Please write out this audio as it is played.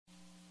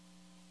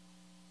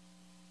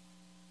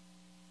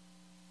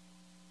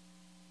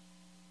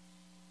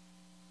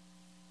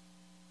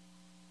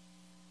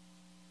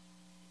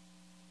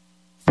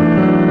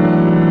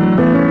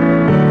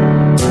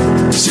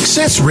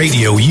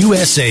Radio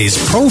USA's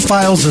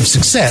Profiles of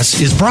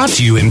Success is brought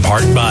to you in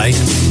part by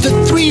the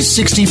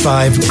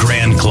 365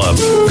 Grand Club,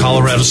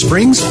 Colorado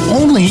Springs'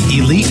 only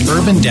elite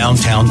urban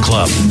downtown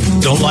club.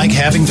 Don't like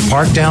having to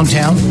park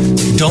downtown?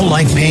 Don't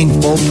like paying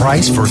full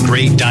price for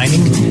great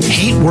dining?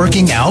 Hate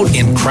working out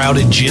in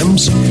crowded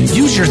gyms?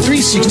 Use your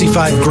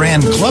 365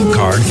 Grand Club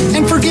card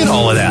and forget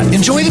all of that.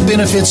 Enjoy the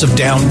benefits of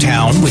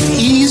downtown with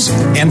ease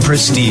and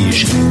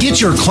prestige. Get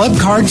your club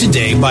card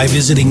today by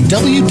visiting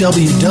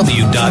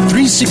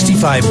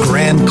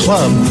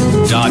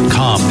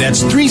www.365grandclub.com.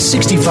 That's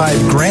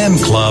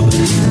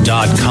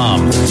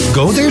 365grandclub.com.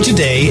 Go there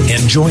today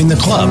and join the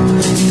club,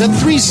 the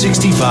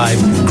 365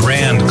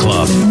 Grand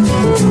Club.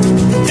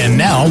 And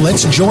now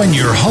let's join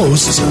your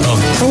hosts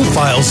of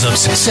Profiles of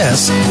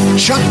Success,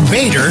 Chuck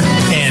Bader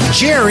and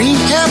Jerry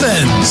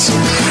Evans.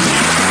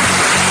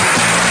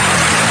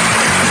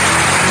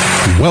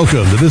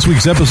 Welcome to this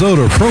week's episode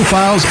of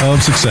Profiles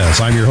of Success.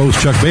 I'm your host,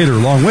 Chuck Bader,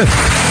 along with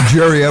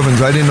Jerry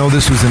Evans. I didn't know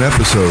this was an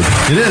episode.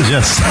 It is,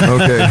 yes.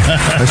 Okay.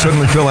 I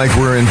suddenly feel like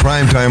we're in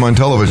prime time on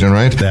television,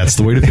 right? That's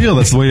the way to feel.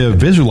 That's the way to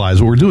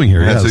visualize what we're doing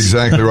here. That's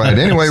exactly right.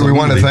 Anyway, we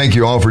want to thank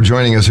you all for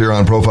joining us here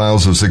on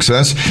Profiles of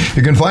Success.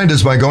 You can find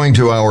us by going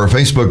to our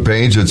Facebook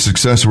page at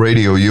Success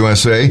Radio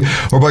USA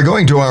or by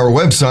going to our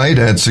website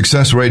at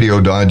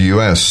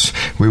successradio.us.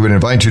 We would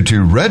invite you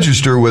to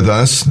register with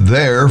us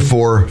there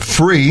for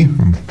free.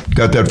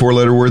 Got that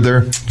four-letter word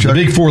there, Chuck?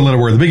 The big four-letter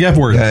word, the big F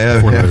word.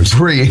 Yeah,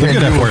 free. And you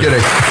will get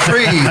a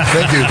free,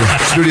 thank you. The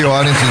studio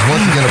audience is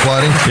once again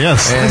applauding.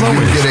 Yes, and you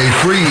will get a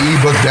free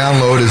ebook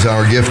download as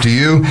our gift to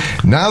you.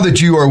 Now that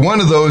you are one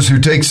of those who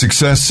take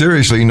success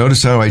seriously,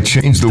 notice how I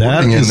changed the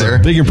wording in there. That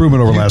is a big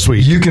improvement over last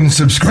week. You can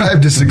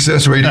subscribe to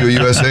Success Radio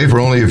USA for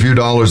only a few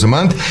dollars a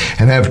month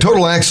and have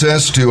total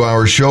access to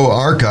our show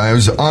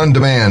archives on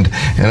demand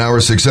and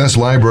our Success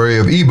library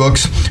of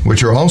ebooks,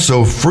 which are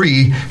also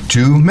free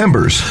to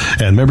members.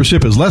 And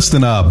membership is less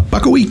than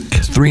 $1 a week.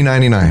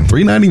 $3.99.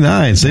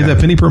 $3.99. Save that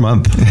penny per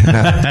month.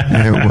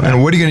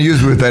 And what are you going to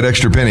use with that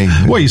extra penny?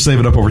 Well, you save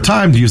it up over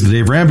time to use the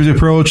Dave Ramsey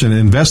approach and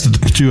invest it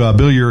to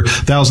build your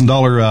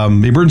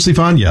 $1,000 emergency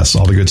fund. Yes,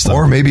 all the good stuff.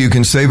 Or maybe you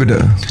can save it.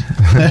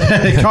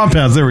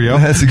 Compounds. There we go.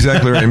 That's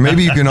exactly right.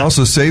 Maybe you can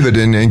also save it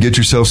and get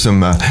yourself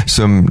some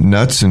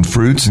nuts and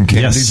fruits and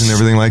candies and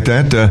everything like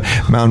that.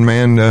 Mountain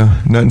Man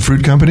Nut and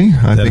Fruit Company.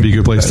 That'd be a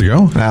good place to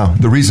go. Now,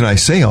 the reason I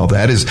say all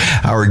that is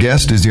our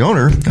guest is the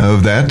owner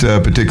of that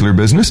particular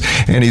business,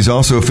 and he's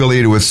also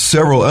affiliated with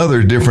several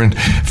other different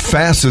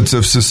facets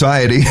of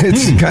society.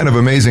 It's kind of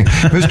amazing.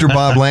 Mr.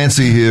 Bob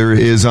Lantzy here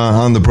is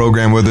on the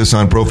program with us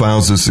on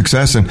Profiles of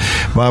Success, and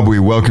Bob, we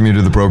welcome you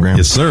to the program.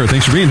 Yes, sir.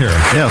 Thanks for being here.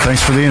 Yeah,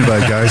 thanks for the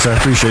invite, guys. I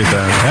appreciate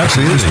that.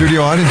 Absolutely. The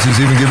studio audience is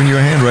even giving you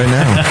a hand right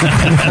now.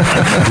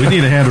 We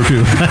need a hand or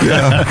two.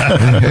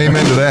 Yeah.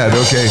 Amen to that.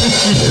 Okay.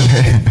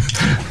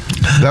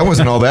 That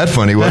wasn't all that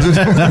funny, was it?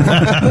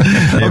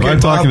 Hey, okay, I'm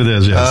talking to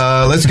this,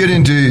 yes. Let's get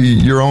into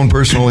your own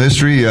personal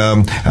history.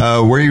 Where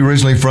are you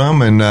originally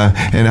from, and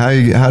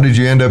how did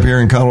you end up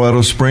here in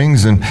Colorado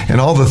Springs, and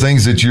all the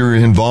things that you're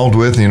involved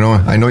with? You know,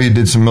 I know you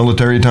did some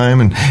military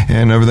time and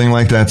everything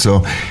like that,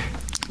 so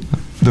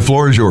the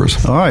floor is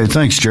yours. All right.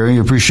 Thanks, Jerry.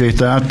 Appreciate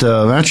that.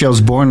 Actually, I was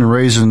born and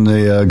raised in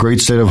the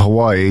great state of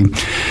Hawaii.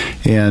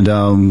 And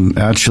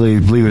actually,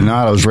 believe it or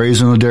not, I was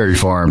raised on a dairy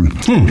farm.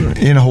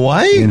 In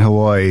Hawaii? In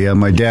Hawaii.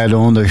 My dad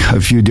owned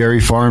a few dairy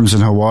farms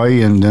in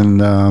Hawaii and then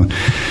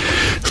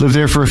lived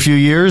there for a few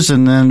years.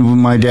 And then when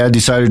my dad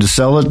decided to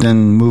sell it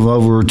and move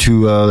over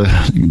to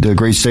the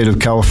great state of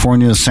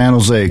California, San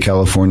Jose,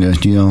 California.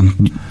 Do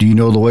you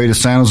know the way to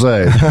San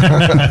Jose?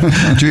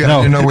 Gee,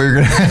 I didn't know we were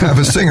going to have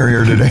a singer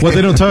here today. What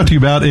they don't talk to you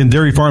about in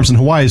dairy farms in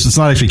Hawaii is it's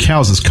not actually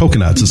cows, it's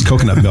coconuts. It's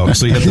coconut milk.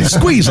 So you have to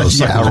squeeze those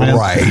suckers, man.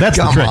 Right. That's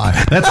the trick.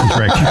 That's the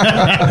trick.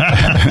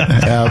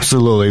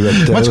 Absolutely.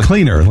 But, much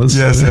cleaner.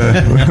 Yes.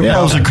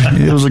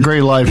 It was a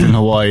great life in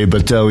Hawaii,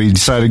 but we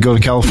decided to go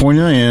to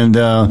California and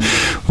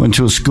went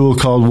to a school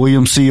called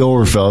William C.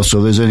 Overfeld. So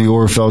if there's any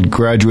Overfeld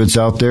graduates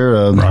out there.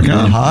 Rock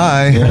on.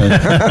 Hi.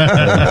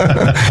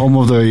 Yeah, home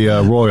of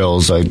the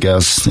Royals, I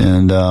guess.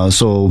 And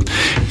so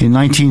in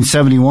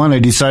 1971, I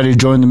decided to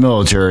join the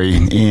military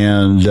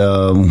and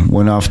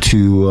went off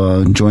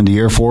to join the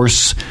Air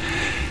Force.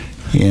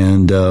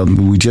 And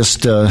we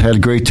just had a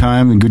great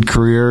time, a good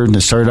career. And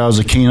it started out as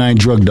a canine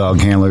drug dog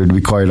handler, to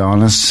be quite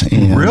honest.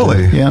 And,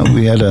 really? Yeah,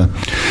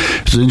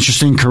 it was an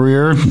interesting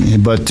career.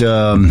 But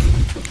a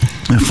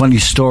funny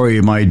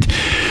story, my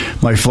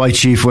flight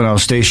chief, when I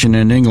was stationed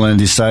in England,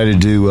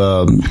 decided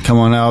to come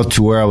on out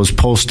to where I was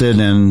posted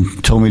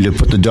and told me to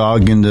put the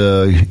dog in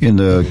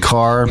the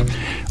car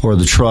or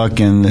the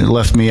truck, and it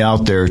left me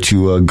out there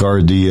to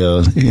guard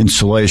the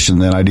installation.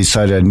 Then I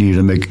decided I needed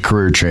to make a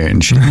career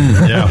change.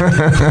 Yeah.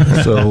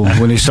 So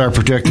when you start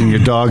protecting your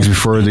dogs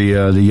before the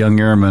young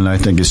airmen, I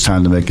think it's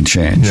time to make a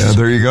change. Yeah,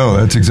 there you go.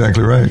 That's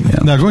exactly right.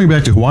 Yeah. Now, going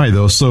back to Hawaii,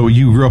 though, so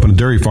you grew up on a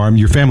dairy farm.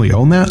 Your family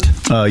owned that?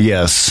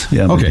 Yes.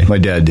 Yeah. Okay. My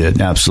dad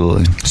did.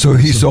 Absolutely. So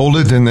he sold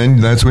it, and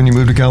then that's when you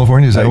moved to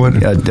California? Is that what?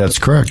 That's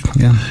correct.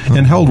 Yeah.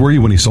 And how old were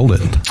you when he sold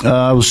it?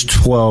 I was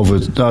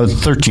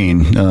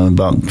 13,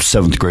 about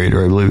 7th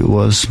grader, I believe it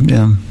was.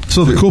 Yeah.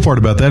 So the cool part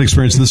about that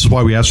experience, and this is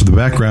why we asked for the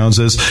backgrounds,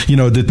 is,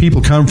 did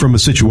people come from a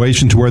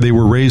situation to where they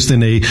were raised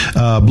in a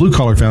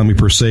blue-collar family,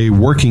 per se,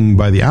 working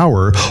by the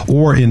hour,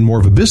 or in more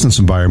of a business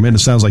environment? It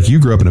sounds like you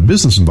grew up in a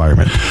business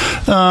environment.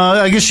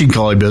 I guess you can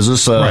call it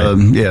business. Right.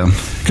 Yeah.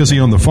 Because he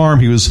owned the farm.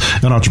 He was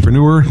an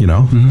entrepreneur,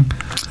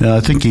 Mm-hmm. I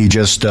think he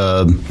just...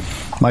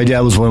 my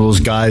dad was one of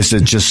those guys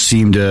that just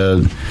seemed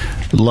to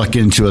luck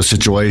into a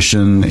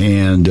situation,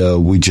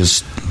 and we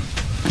just...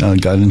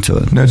 got into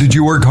it. Now, did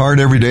you work hard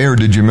every day, or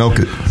did you milk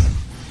it?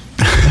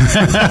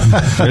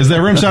 There's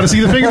that rim shot. To see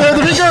the finger there.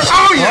 The finger.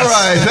 Oh, yes. All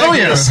right. Thank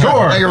you.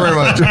 Score. Thank you very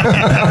much.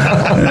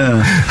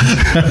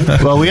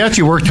 Yeah. Well, we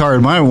actually worked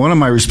hard. One of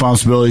my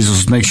responsibilities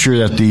was to make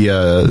sure that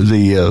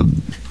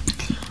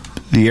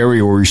the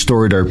area where we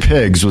stored our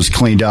pigs was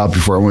cleaned out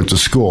before I went to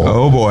school.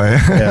 Oh, boy.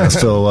 Yeah,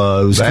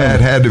 so it was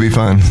had to be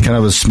fun. Kind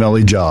of a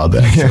smelly job,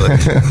 actually.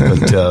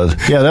 But,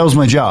 that was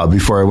my job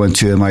before I went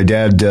to it. My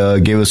dad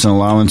gave us an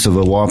allowance of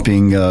a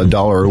whopping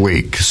 $1 a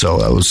week, so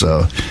that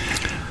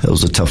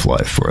was a tough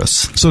life for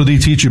us. So did he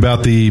teach you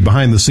about the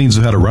behind the scenes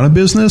of how to run a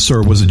business,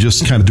 or was it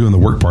just kind of doing the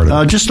work part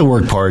of it? Just the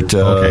work part.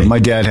 Okay. My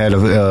dad had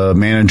a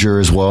manager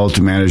as well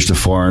to manage the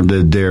farm,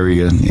 the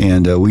dairy,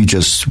 and we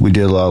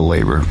did a lot of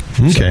labor.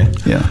 Okay.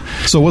 So,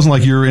 yeah. So it wasn't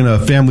like you were in a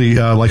family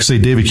like, say,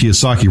 David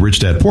Kiyosaki, Rich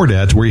Dad, Poor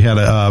Dad, where you had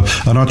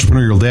an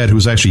entrepreneurial dad who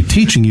was actually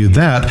teaching you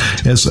that,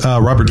 as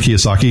Robert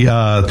Kiyosaki,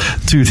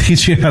 to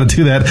teach you how to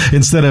do that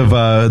instead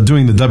of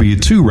doing the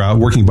W-2 route,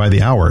 working by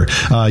the hour.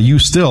 You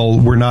still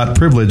were not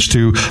privileged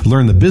to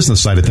learn the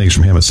business side of things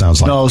from him, it sounds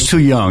like. No, I was too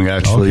young,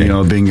 actually.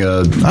 Okay. Being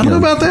I don't know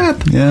about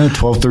that. Yeah,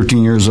 12,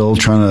 13 years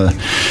old, trying to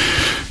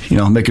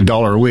make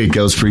 $1 a week.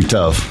 That was pretty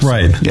tough.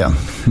 Right. So, yeah.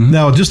 Mm-hmm.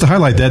 Now, just to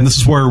highlight that, and this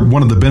is where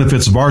one of the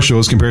benefits of our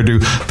shows compared to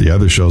the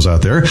other shows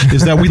out there,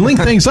 is that we link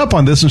things up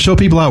on this and show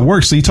people how it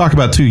works. So you talk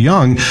about too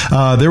young.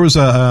 There was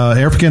an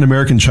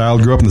African-American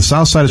child grew up in the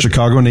south side of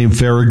Chicago named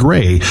Farrah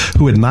Gray,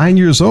 who at 9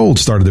 years old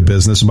started a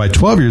business, and by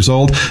 12 years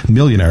old,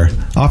 millionaire.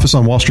 Office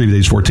on Wall Street at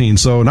age 14.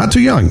 So not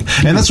too young.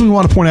 And that's what we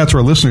want to point out to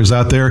our listeners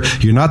out there.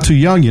 You're not too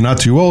young. You're not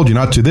too old. You're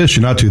not too this.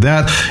 You're not too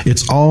that.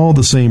 It's all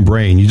the same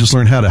brain. You just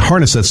learn how to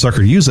harness that sucker,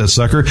 to use that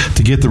sucker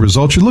to get the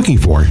results you're looking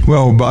for.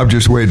 Well, Bob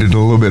just waited a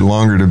little bit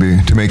longer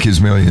to make his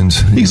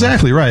millions.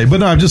 Exactly right. But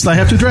no, I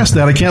have to address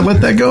that. I can't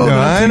let that go. No,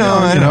 I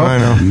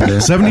know.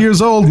 70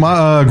 years old,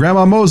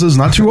 Grandma Moses,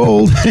 not too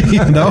old.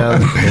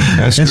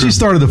 That's and true. she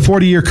started a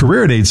 40-year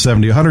career at age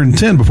 70,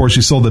 110 before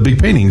she sold the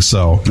big paintings.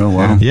 So, oh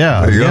wow,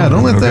 yeah, There you go.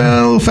 Don't let the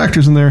little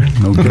factors in there.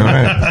 Okay. All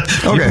right.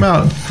 Keep them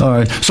out. All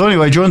right. So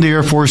anyway, I joined the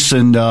Air Force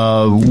and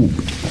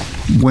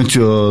went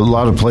to a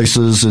lot of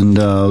places in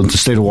the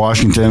state of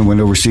Washington,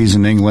 went overseas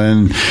in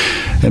England,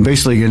 and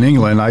basically in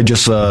England, I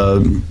just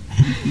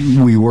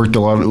we worked a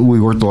lot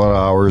of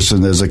hours,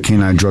 and as a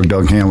canine drug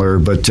dog handler.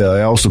 But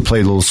I also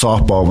played a little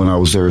softball when I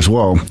was there as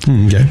well,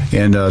 Okay.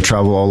 and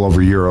traveled all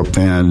over Europe,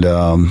 and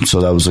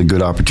so that was a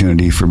good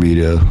opportunity for me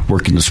to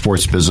work in the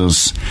sports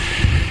business.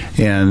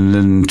 And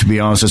then, to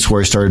be honest, that's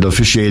where I started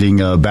officiating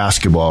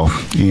basketball,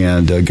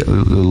 and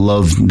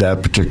loved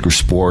that particular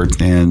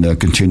sport, and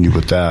continued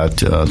with that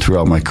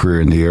throughout my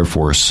career in the Air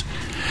Force.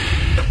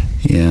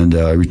 And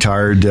I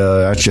retired.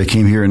 Actually, I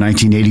came here in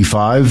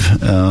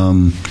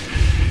 1985.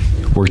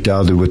 Worked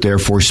out with Air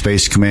Force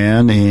Space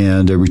Command,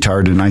 and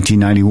retired in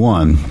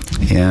 1991.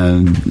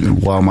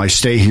 And while my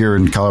stay here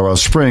in Colorado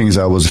Springs,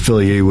 I was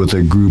affiliated with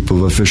a group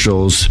of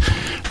officials,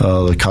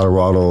 the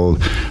Colorado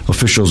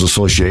Officials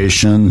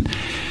Association,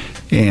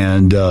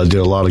 and did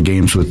a lot of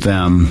games with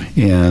them.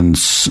 And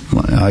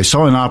I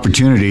saw an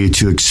opportunity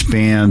to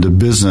expand the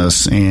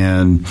business,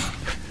 and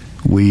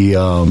we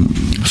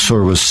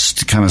sort of was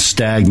kind of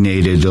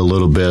stagnated a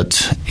little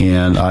bit,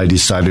 and I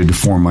decided to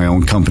form my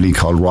own company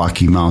called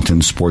Rocky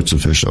Mountain Sports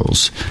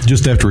Officials.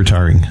 Just after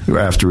retiring?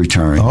 After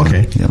retiring. Oh,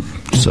 okay. Yeah.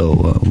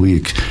 So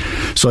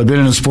so I've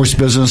been in the sports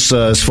business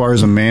as far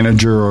as a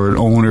manager or an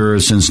owner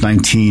since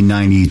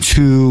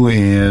 1992,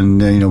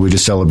 and we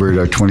just celebrated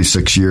our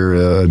 26th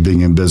year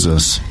being in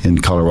business in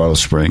Colorado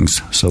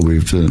Springs. So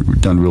we've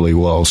done really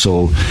well.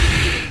 So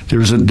there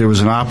was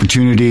an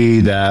opportunity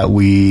that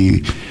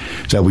we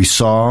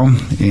saw,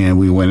 and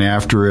we went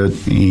after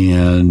it,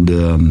 and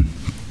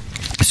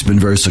it's been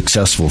very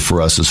successful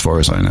for us as far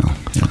as I know.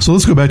 Yeah. So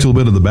let's go back to a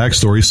little bit of the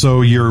backstory.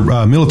 So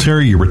you're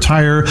military, you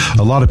retire.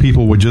 A lot of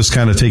people would just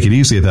kind of take it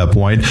easy at that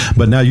point,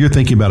 but now you're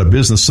thinking about a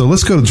business. So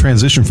let's go to the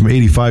transition from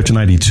 85 to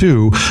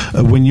 92.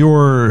 When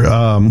you're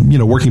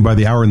working by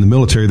the hour in the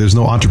military, there's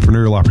no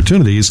entrepreneurial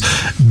opportunities.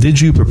 Did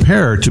you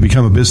prepare to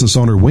become a business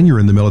owner when you're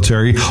in the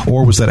military,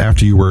 or was that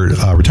after you were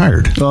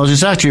retired? Well,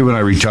 it's actually when I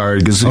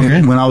retired, because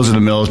when I was in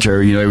the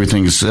military,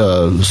 everything is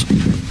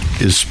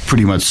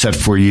pretty much set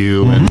for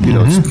you, and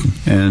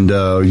and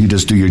you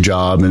just do your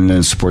job and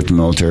then support the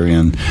military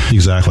and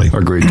exactly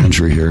our great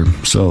country here.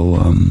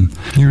 So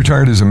you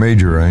retired as a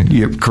major, right?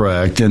 Yep,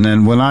 correct. And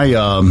then when I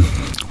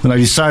when I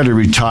decided to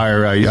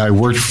retire, I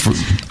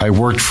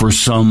worked for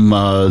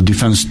some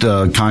defense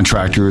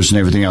contractors and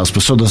everything else.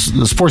 But so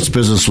the sports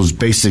business was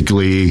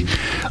basically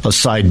a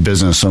side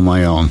business on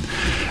my own.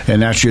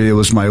 And actually, it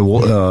was my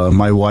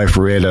wife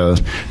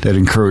Rita that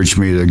encouraged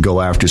me to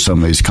go after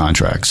some of these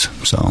contracts.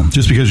 So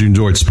just because you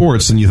enjoyed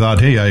sports and you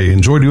thought, hey, I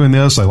enjoy doing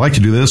this, I like to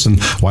do this,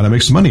 and why not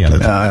make some money at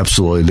it?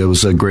 Absolutely, there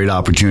was a great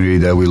opportunity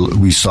that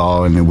we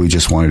saw, and we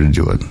just wanted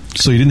to do it.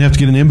 So you didn't have to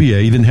get an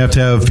MBA. You didn't have to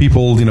have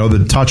people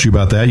that taught you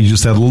about that. You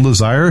just had a little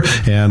desire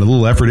and a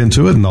little effort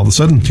into it, and all of a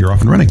sudden you're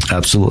off and running.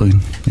 Absolutely,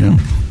 yeah.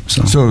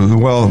 So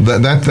well,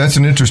 that's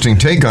an interesting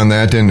take on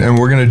that, and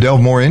we're going to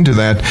delve more into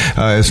that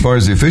as far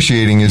as the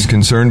officiating is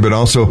concerned. But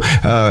also,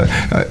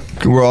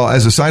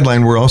 as a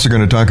sideline, we're also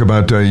going to talk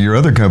about your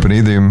other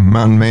company, the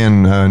Mountain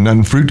Man Nut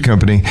and Fruit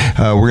Company.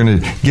 We're going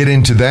to get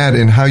into that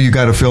and how you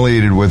got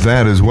affiliated with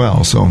that as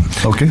well. So,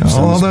 okay,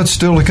 all that's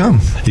still to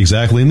come.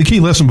 Exactly, and the key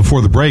lesson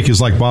before the break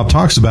is, like Bob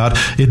talks about,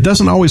 it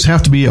doesn't always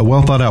have to be a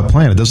well thought out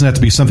plan. It doesn't have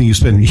to be something you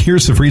spend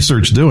years of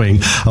research doing.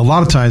 A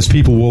lot of times,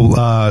 people will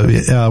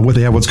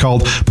they have what's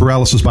called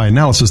paralysis by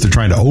analysis. They're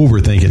trying to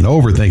overthink and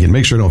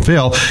make sure they don't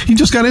fail. You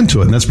just got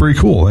into it, and that's very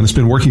cool. And it's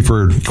been working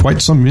for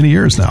quite many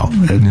years now.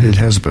 It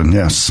has been,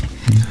 yes.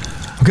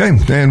 Okay,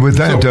 and with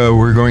that,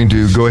 we're going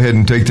to go ahead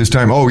and take this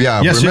time. Oh,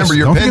 yeah, remember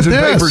your pens and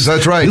papers.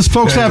 That's right. These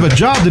folks have a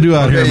job to do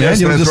out here, man.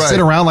 You don't just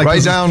sit around like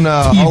write down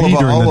all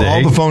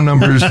the phone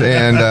numbers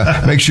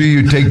and make sure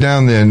you take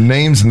down the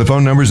names and the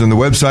phone numbers and the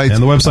websites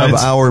of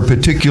our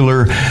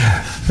particular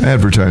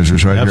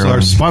advertisers right here.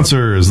 Our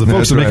sponsors, the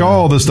folks that make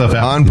all this stuff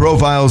happen. On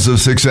Profiles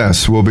of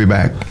Success. We'll be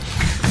back.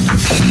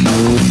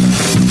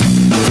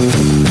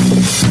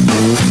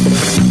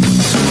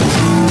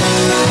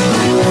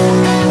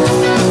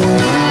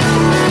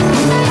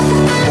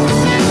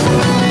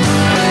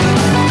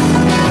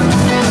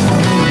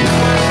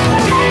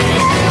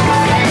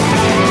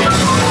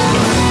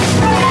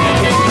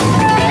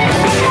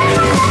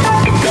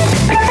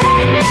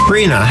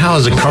 Brina, how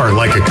is a car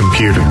like a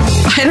computer?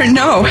 I don't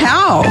know.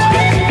 How?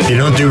 If you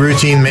don't do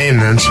routine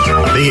maintenance,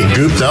 they get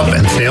gooped up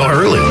and fail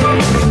early.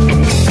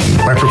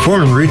 By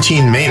performing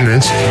routine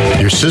maintenance,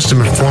 your system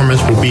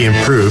performance will be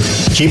improved,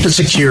 keep it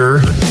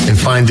secure, and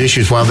find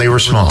issues while they were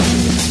small.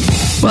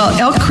 Well,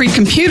 Elk Creek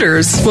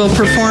Computers will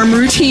perform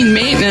routine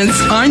maintenance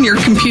on your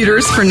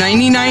computers for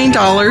 $99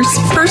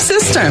 per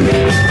system.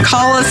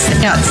 Call us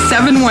at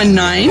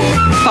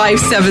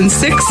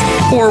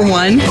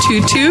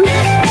 719-576-4122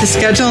 to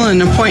schedule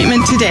an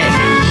appointment today.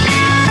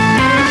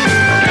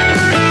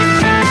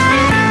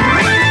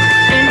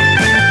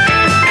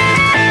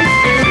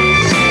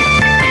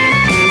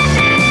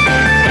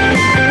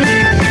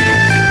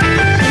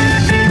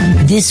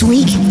 This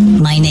week,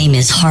 my name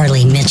is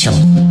Harley Mitchell.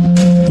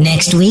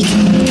 Next week,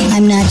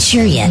 I'm not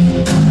sure yet.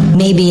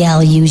 Maybe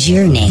I'll use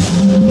your name.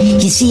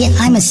 You see,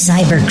 I'm a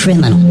cyber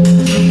criminal,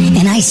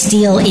 and I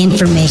steal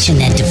information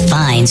that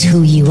defines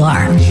who you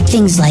are.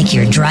 Things like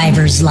your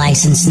driver's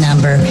license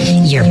number,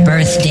 your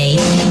birth date,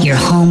 your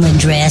home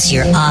address,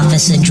 your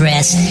office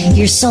address,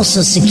 your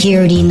social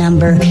security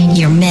number,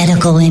 your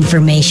medical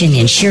information,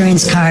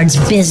 insurance cards,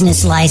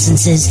 business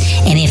licenses,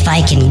 and if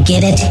I can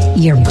get it,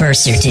 your birth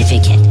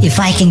certificate. If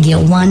I can get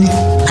one,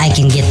 I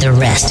can get the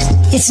rest.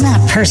 It's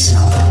not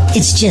personal.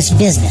 It's just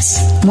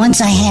business.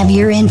 Once I have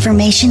your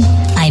information,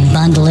 I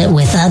bundle it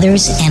with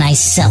others and I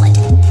sell it.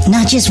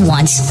 Not just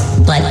once,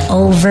 but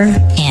over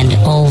and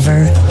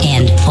over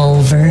and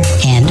over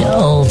and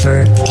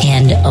over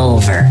and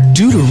over.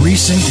 Due to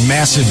recent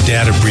massive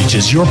data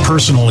breaches, your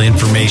personal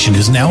information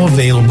is now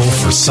available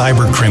for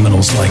cyber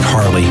criminals like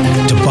Harley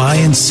to buy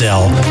and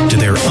sell to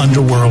their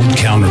underworld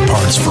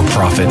counterparts for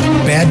profit.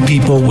 Bad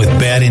people with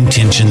bad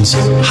intentions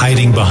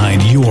hiding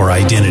behind your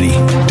identity.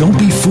 Don't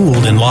be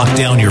fooled and lock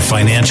down your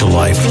financial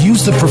life.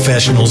 Use the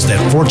professionals that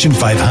Fortune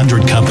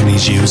 500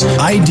 companies use,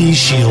 ID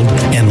Shield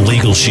and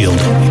Legal Shield.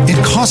 It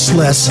costs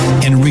less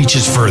and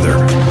reaches further.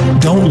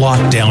 Don't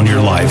lock down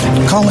your life.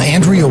 Call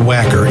Andrea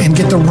Wacker and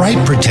get the right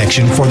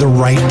protection for the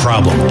right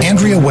problem.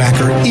 Andrea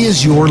Wacker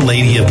is your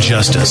Lady of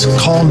Justice.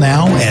 Call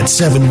now at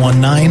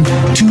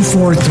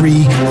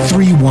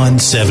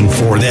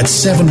 719-243-3174. That's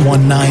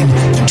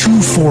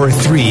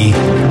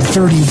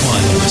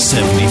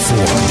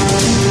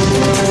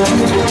 719-243-3174.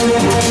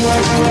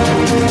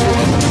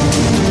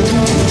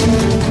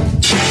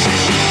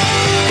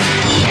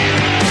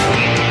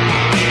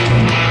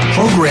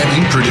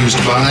 Programming produced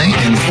by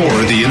and for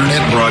the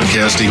Internet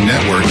Broadcasting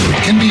Network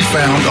can be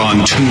found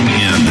on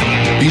TuneIn.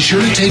 Be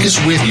sure to take us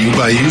with you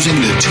by using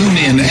the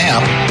TuneIn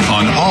app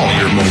on all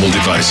your mobile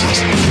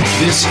devices.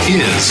 This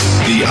is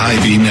the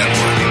IB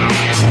Network.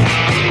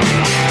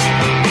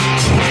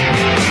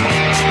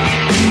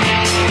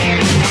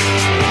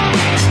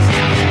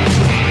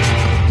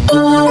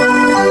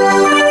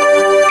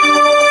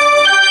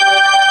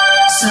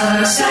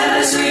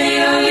 Success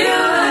Radio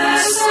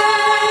USA.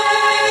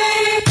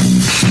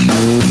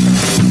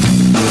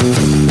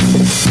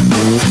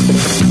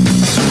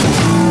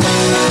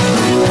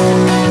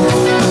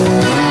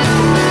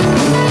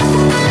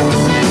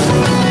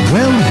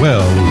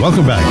 Well,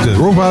 welcome back to the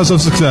Profiles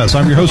of Success.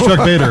 I'm your host, Chuck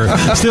Bader,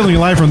 stealing a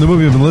line from the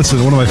movie I've been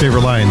listening, one of my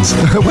favorite lines.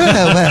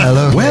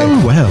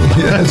 Well.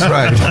 Yeah, that's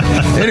right.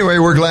 Anyway,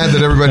 we're glad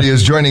that everybody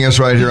is joining us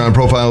right here on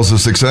Profiles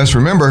of Success.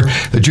 Remember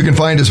that you can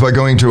find us by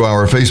going to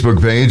our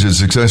Facebook page at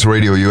Success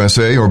Radio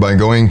USA or by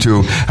going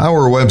to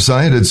our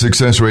website at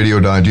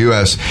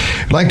successradio.us.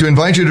 I'd like to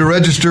invite you to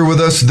register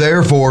with us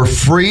there for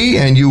free,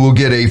 and you will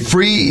get a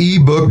free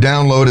ebook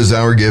download as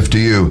our gift to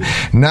you.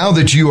 Now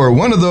that you are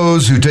one of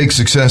those who take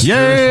success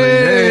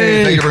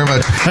seriously, thank you very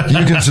much.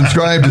 You can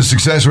subscribe to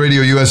Success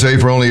Radio USA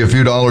for only a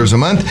few dollars a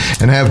month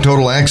and have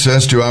total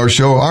access to our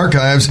show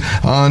archives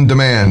on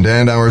demand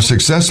and our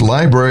Success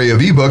library of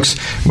ebooks,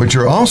 which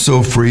are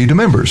also free to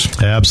members.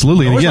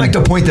 Absolutely. I always like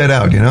to point that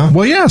out,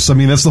 Well, yes. I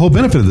mean, that's the whole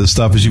benefit of this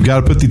stuff is you've got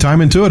to put the time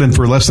into it, and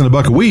for less than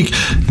 $1 a week,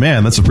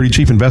 man, that's a pretty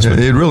cheap investment.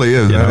 It really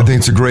is. I think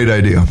it's a great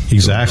idea.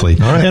 Exactly.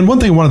 All right. And one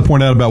thing I wanted to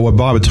point out about what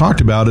Bob had talked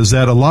about is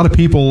that a lot of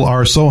people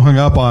are so hung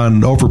up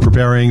on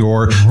over-preparing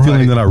or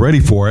feeling they're not ready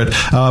for it.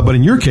 But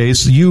in your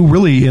case, you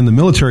really, in the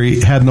military,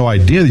 had no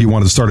idea that you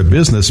wanted to start a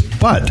business.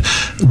 But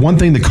one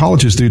thing that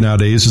colleges do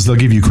nowadays is they'll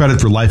give you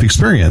credit for life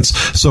experience.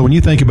 So when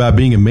you think about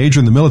being a major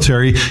in the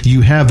military,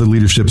 you have the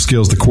leadership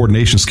skills, the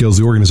coordination skills,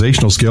 the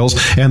organizational skills,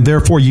 and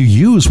therefore you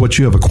use what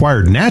you have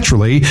acquired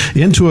naturally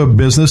into a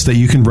business that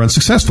you can run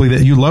successfully,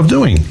 that you love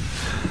doing.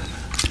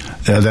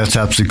 Yeah, that's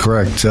absolutely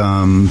correct.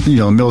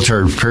 The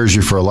military prepares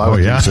you for a lot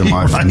of things in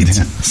life. Right.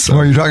 So,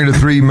 well, you're talking to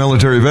 3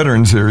 military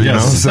veterans here,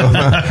 So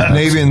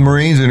Navy and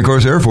Marines and, of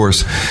course, Air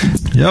Force.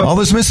 Yep. All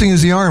that's missing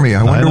is the Army.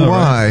 I wonder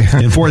why.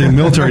 Right? In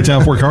military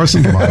town, Fort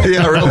Carson, come on.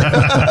 Yeah, really.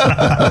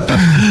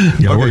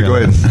 Okay, go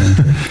ahead.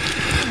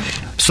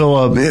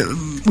 So,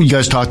 you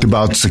guys talked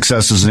about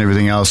successes and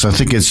everything else. I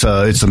think it's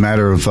a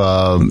matter of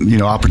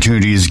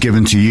opportunities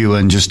given to you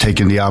and just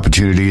taking the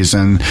opportunities.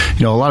 And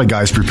a lot of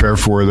guys prepare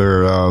for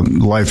their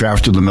life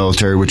after the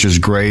military, which is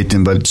great.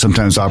 But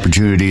sometimes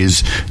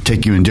opportunities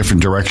take you in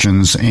different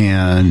directions.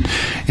 And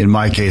in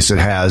my case, it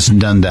has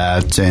done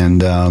that.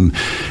 And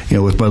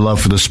with my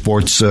love for the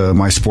sports,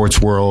 my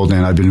sports world,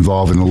 and I've been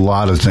involved in a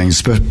lot of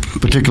things,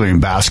 particularly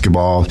in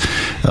basketball.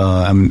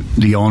 I'm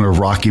the owner of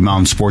Rocky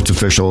Mountain Sports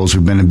Officials,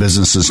 who've been in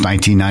business since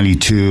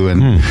 1992.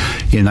 And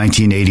in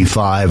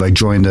 1985, I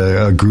joined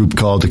a group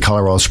called the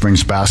Colorado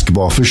Springs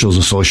Basketball Officials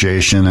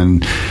Association,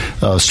 and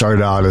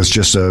started out as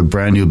just a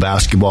brand new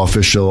basketball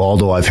official.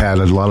 Although I've had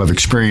a lot of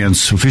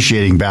experience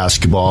officiating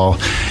basketball,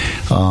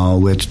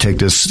 we had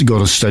to go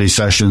to study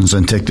sessions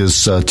and take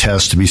this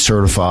test to be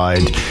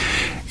certified.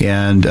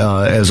 And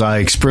as I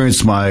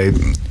experienced my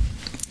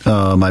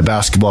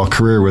basketball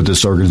career with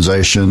this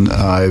organization,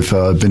 I've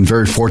been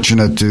very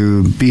fortunate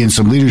to be in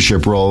some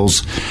leadership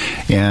roles,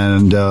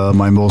 and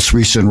my most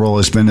recent role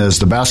has been as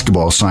the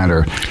basketball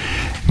signer.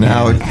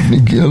 Now,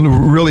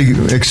 really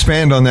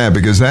expand on that,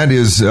 because that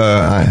is,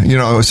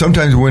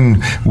 sometimes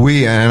when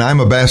and I'm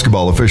a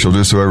basketball official,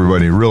 just so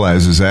everybody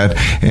realizes that,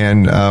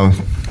 and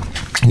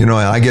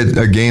I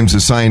get games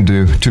assigned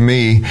to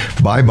me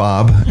by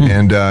Bob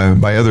and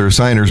by other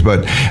assigners,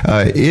 but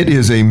it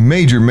is a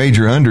major,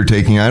 major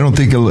undertaking. I don't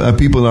think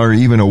people are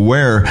even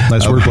aware.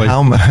 Nice wordplay.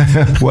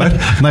 What?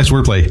 Nice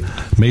wordplay.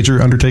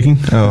 Major undertaking?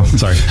 Oh.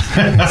 Sorry.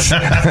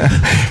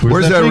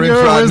 Where's that ring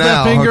shot Where's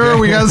now? that finger? Okay.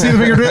 We got to see the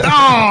finger.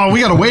 Oh,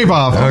 we got to wave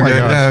off. Oh, okay.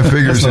 My God.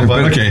 Figures.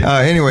 Okay.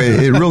 Anyway,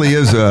 it really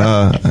is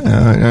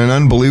an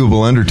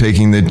unbelievable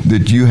undertaking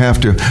that you have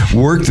to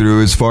work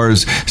through, as far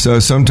as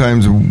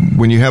sometimes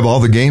when you have all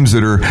the games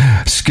that are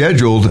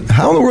scheduled,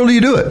 how in the world do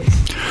you do it?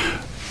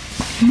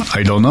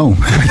 I don't know.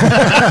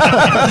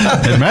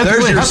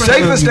 There's your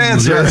safest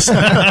answer.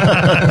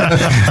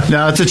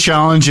 Now, it's a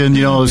challenge, and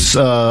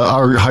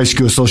our high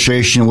school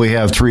association, we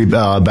have 3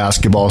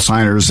 basketball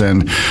signers,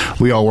 and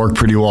we all work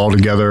pretty well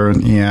together.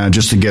 And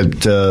just to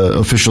get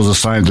officials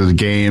assigned to the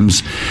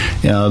games,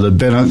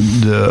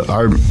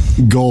 our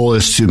goal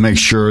is to make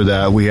sure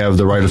that we have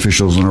the right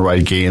officials in the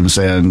right games,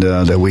 and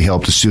that we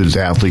help the student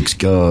athletes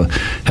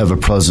have a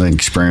pleasant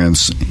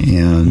experience.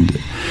 And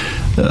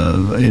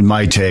in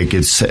my take,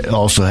 it's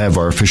also have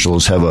our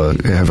officials have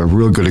a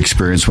real good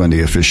experience when they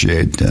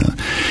officiate.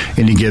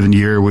 Any given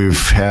year, we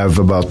have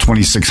about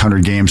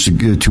 2,600 games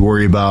to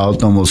worry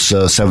about, almost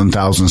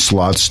 7,000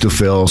 slots to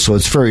fill. So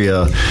it's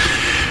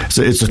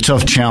it's a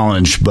tough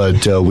challenge,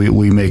 but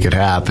we make it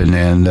happen,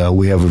 and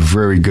we have a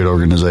very good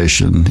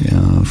organization.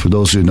 For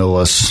those who know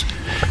us,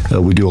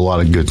 we do a lot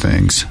of good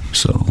things.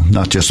 So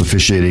not just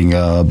officiating,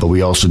 but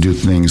we also do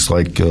things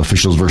like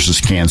Officials versus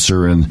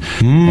Cancer and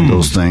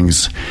those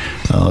things.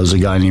 There's a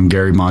guy named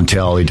Gary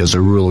Montel. He does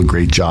a real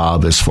great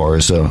job as far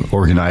as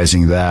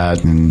organizing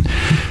that. And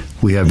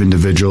we have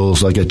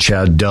individuals like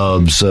Chad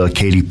Dubbs,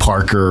 Katie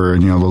Parker,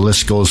 and the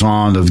list goes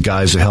on of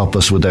guys that help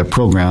us with that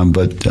program.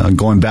 But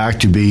going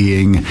back to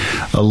being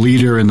a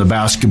leader in the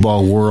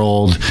basketball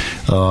world,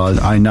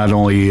 I not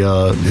only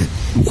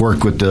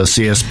work with the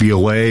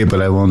CSBOA,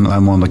 but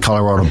I'm on the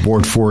Colorado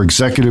Board 4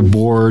 Executive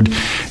Board,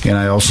 and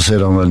I also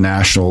sit on the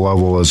national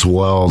level as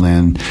well,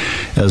 and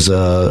as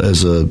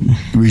a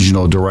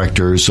regional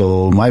director.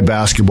 So my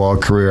basketball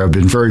career, I've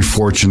been very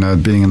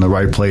fortunate being in the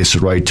right place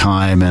at the right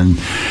time, and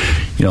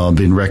I've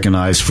been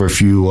recognized for a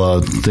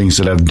few things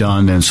that I've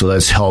done, and so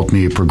that's helped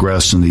me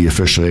progress in the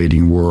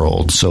officiating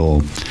world.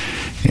 So,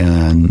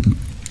 and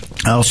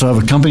I also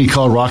have a company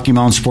called Rocky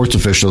Mountain Sports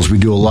Officials. We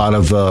do a lot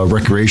of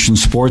recreation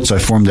sports. I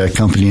formed that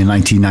company in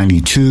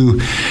 1992.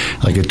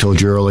 Like I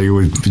told you earlier,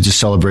 we're just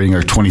celebrating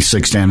our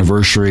 26th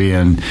anniversary,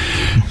 and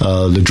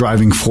the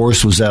driving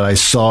force was that I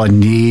saw a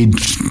need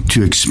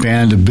to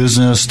expand the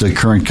business. The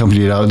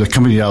company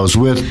that I was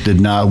with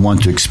did not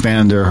want to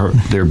expand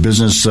their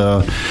business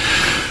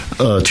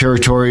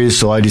territories,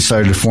 so I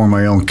decided to form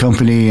my own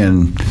company,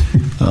 and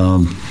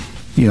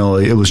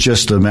it was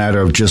just a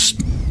matter of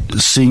just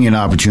seeing an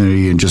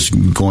opportunity and just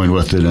going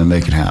with it and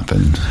make it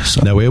happen.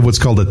 So. Now we have what's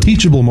called a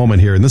teachable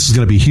moment here, and this is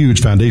going to be huge,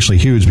 foundationally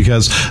huge,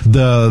 because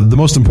the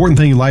most important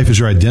thing in life is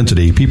your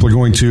identity. People are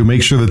going to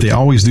make sure that they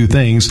always do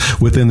things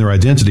within their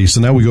identity.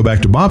 So now we go back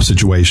to Bob's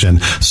situation.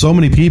 So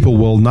many people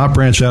will not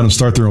branch out and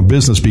start their own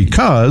business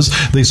because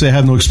they say I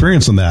have no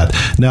experience in that.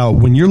 Now,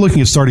 when you're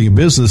looking at starting a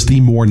business,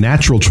 the more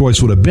natural choice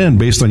would have been,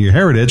 based on your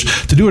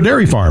heritage, to do a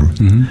dairy farm.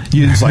 Mm-hmm.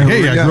 It's like,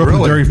 hey, I grew up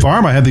in a dairy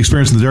farm. I had the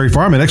experience in the dairy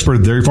farm. I'm an expert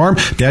at the dairy farm.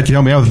 Dad can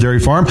help me out with dairy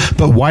farm,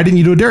 but why didn't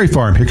you do a dairy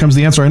farm? Here comes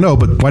the answer I know,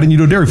 but why didn't you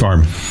do a dairy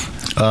farm?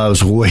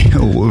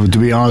 To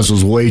be honest, it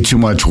was way too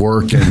much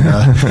work, and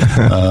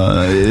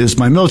it's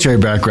my military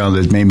background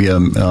that made me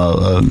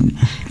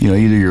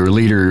either you're a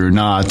leader or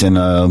not, and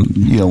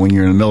when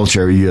you're in the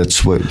military,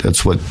 that's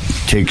what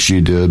takes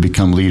you to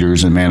become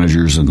leaders and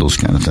managers and those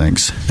kind of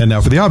things. And now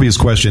for the obvious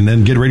question,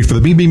 and get ready for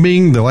the bing, bing,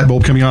 bing, the light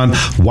bulb coming on.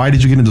 Why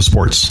did you get into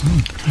sports?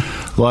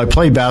 Well, I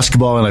played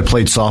basketball and I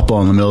played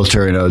softball in the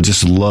military, and I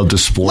just loved the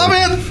sport. Love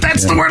it!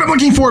 That's the word I'm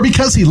looking for,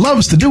 because he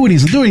loves to do what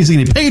he's doing. He's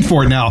getting paid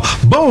for it now.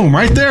 Boom,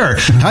 right there.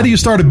 How do you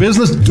start a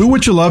business? Do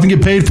what you love and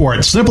get paid for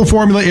it. Simple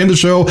formula, end the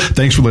show.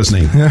 Thanks for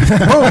listening.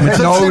 Boom.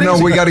 No,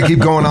 we got to keep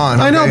going on.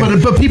 Okay? I know,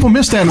 but people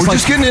miss that. We're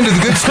just getting into the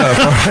good stuff.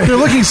 They're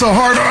looking so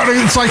hard on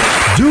it. It's like,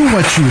 do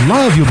what you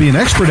love. You'll be an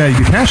expert at it.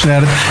 You'll be passionate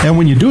at it. And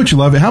when you do what you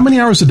love, how many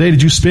hours a day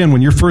did you spend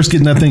when you're first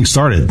getting that thing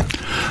started?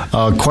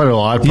 Quite a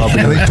lot,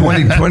 probably. I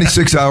think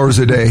 26 hours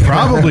a day.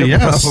 Probably,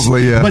 yes.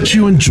 Probably, yeah. But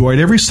you enjoyed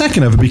every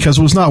second of it because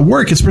it was not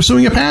work. It's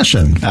pursuing a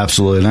passion.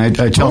 Absolutely. And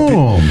I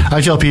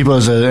tell people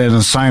as an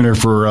assigner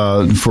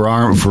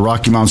for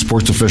Rocky Mountain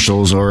Sports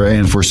Officials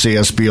and for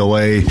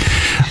CSBOA,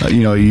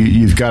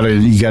 you've got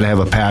to have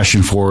a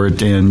passion for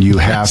it, and you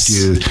have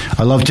to.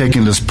 I love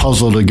taking this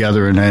puzzle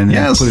together and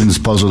putting this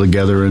puzzle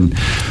together and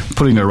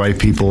putting the right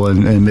people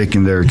and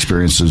making their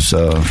experiences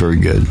very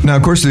good. Now,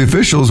 of course, the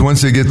officials,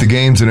 once they get the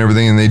games and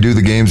everything, and they do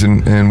the games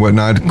and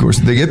whatnot, of course,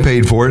 they get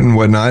paid for it and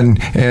whatnot.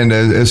 And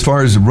as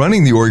far as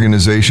running the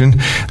organization,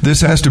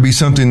 this has to be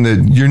something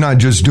that you're not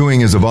just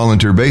doing as a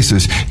volunteer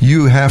basis.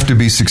 You have to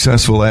be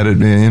successful at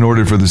it in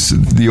order for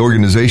the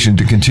organization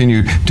to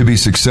continue to be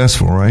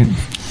successful, right?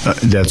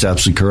 That's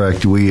absolutely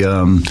correct.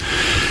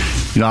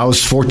 I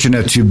was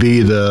fortunate to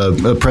be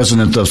the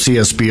president of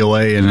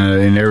CSBOA and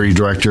an area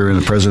director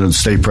and the president,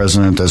 state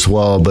president as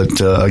well. But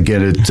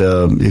again,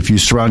 if you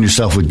surround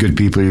yourself with good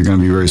people, you're going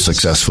to be very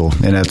successful.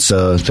 And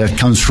that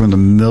comes from the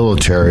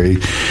military,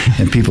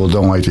 and people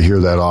don't like to hear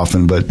that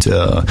often. But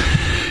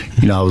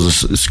I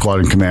was a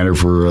squadron commander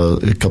for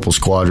a couple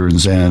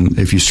squadrons, and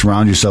if you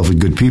surround yourself with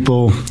good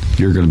people,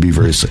 you're going to be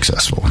very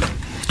successwell.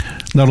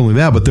 Not only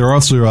that, but there are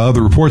also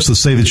other reports that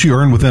say that you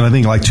earn within, I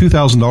think, like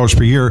 $2,000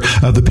 per year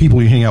of the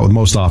people you hang out with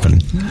most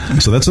often.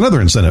 So that's another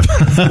incentive.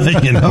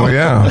 Oh,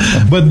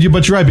 yeah. But you're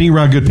right, being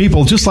around good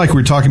people, just like we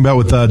were talking about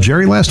with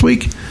Jerry last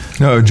week.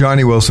 No,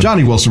 Johnny Wilson.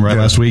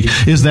 Last week.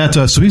 Is that,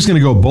 so he's going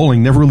to go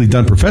bowling, never really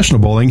done professional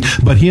bowling,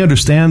 but he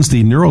understands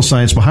the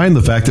neuroscience behind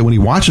the fact that when he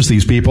watches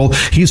these people,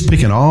 he's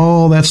picking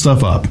all that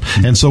stuff up.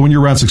 And so when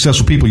you're around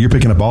successful people, you're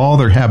picking up all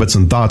their habits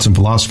and thoughts and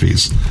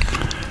philosophies.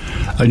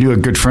 I knew a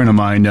good friend of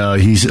mine.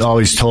 He's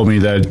always told me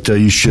that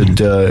you should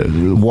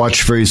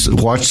watch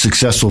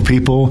successful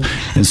people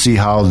and see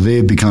how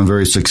they become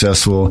very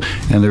successful.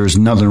 And there's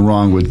nothing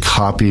wrong with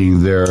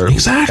copying their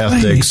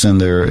ethics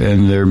and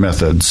their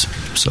methods.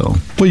 So,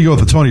 well, you go with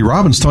the Tony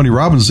Robbins. Tony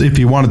Robbins, if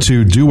he wanted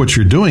to do what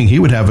you're doing, he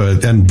would have a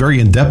very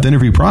in-depth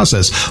interview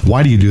process.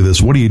 Why do you do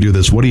this? What do you do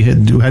this? What do you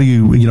do? How do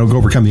you go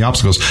overcome the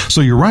obstacles?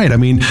 So you're right. I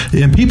mean,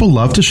 and people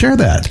love to share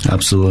that.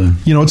 Absolutely.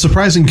 It's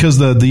surprising because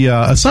the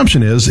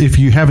assumption is if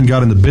you haven't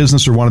got into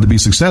business or wanted to be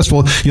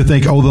successful, you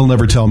think, oh, they'll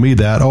never tell me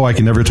that. Oh, I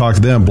can never talk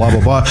to them, blah,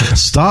 blah, blah.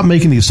 Stop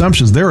making the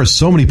assumptions. There are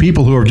so many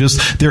people who are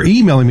they're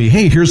emailing me,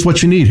 hey, here's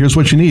what you need. Here's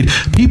what you need.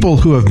 People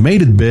who have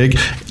made it big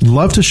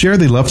love to share.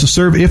 They love to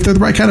serve if they're the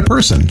right kind of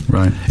person.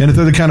 Right. And if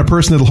they're the kind of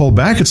person that'll hold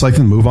back, it's like,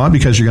 then move on,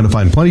 because you're going to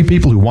find plenty of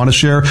people who want to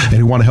share and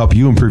who want to help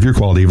you improve your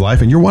quality of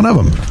life, and you're one of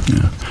them.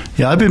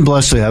 Yeah, I've been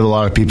blessed to have a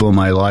lot of people in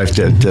my life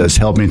that has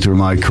helped me through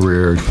my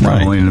career,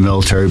 not only in the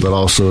military, but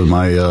also in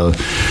my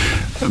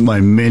my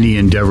many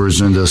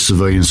endeavors in the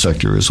civilian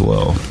sector as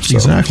well. So,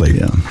 exactly.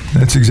 Yeah,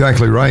 that's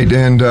exactly right.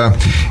 And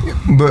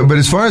but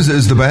as far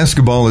as the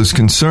basketball is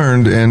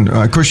concerned, and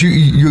of course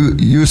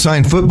you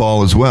assign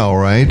football as well,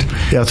 right?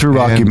 Yeah, through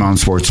Rocky Mountain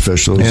Sports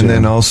Officials, and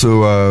then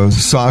also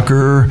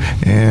soccer.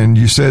 And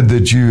you said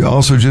that you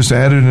also just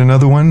added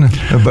another one,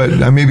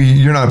 but maybe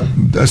you're not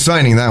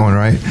assigning that one,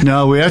 right?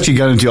 No, we actually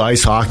got into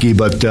ice hockey,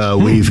 but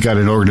we've got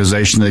an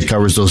organization that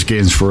covers those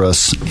games for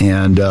us,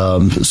 and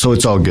so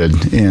it's all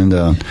good. And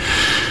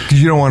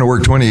you don't want to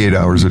work 28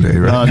 hours a day,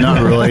 right?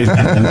 Not really.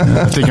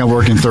 I think I'm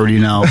working 30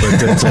 now, but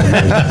that's all good.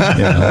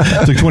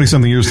 Yeah. It took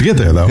 20-something years to get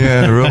there, though.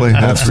 Yeah, really.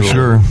 That's for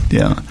sure.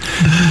 Yeah.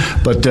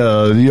 But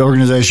the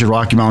organization,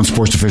 Rocky Mountain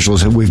Sports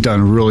Officials, we've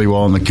done really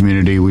well in the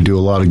community. We do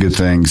a lot of good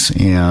things,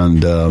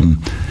 and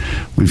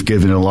we've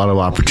given a lot of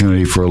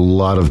opportunity for a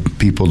lot of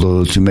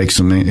people to make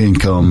some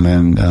income,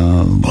 and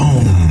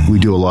we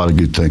do a lot of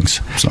good things.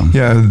 So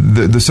yeah,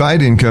 the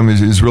side income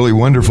is really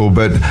wonderful.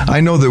 But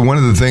I know that one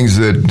of the things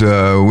that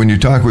when you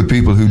talk with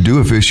people who do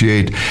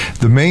officiate,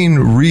 the main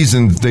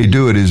reason they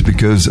do it is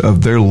because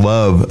of their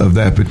love of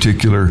that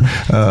particular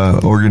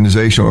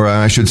organization, or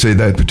I should say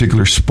that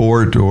particular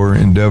sport or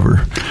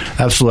endeavor.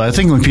 Absolutely. I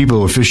think when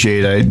people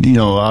officiate,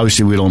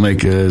 obviously we don't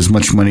make as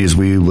much money as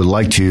we would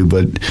like to,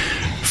 but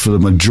for the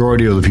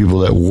majority of the people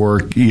that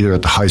work either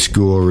at the high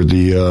school or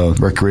the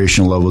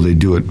recreational level, they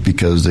do it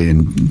because they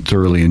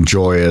thoroughly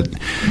enjoy it.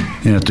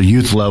 And at the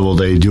youth level,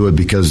 they do it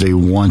because they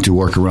want to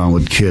work around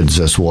with kids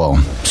as well.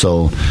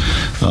 So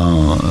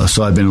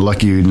I've been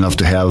lucky enough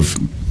to have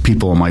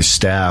people on my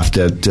staff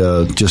that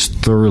just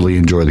thoroughly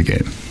enjoy the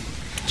game.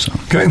 So.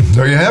 Okay,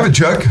 there you have it,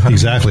 Chuck.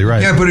 Exactly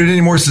right. Can't put it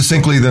any more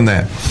succinctly than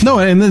that. No,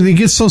 and then it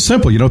gets so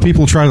simple.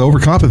 People try to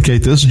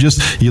overcomplicate this.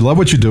 Just you love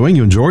what you're doing,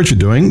 you enjoy what you're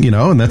doing,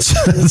 and that's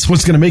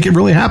what's going to make it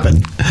really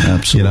happen.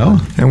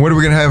 Absolutely. And what are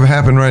we going to have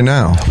happen right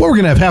now? What we're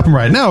going to have happen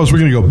right now is we're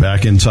going to go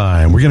back in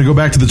time. We're going to go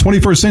back to the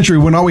 21st century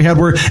when all we had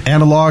were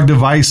analog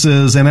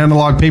devices and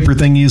analog paper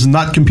thingies,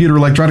 not computer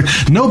electronic.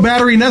 No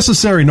battery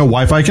necessary, no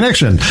Wi-Fi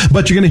connection.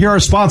 But you're going to hear our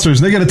sponsors,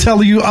 and they're going to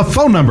tell you a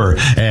phone number,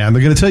 and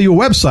they're going to tell you a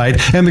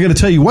website, and they're going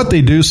to tell you what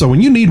they do. So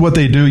when you need what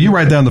they do, you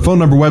write down the phone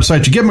number,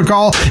 website, you give them a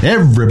call.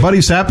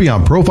 Everybody's happy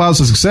on Profiles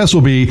of Success.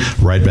 We'll be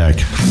right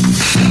back.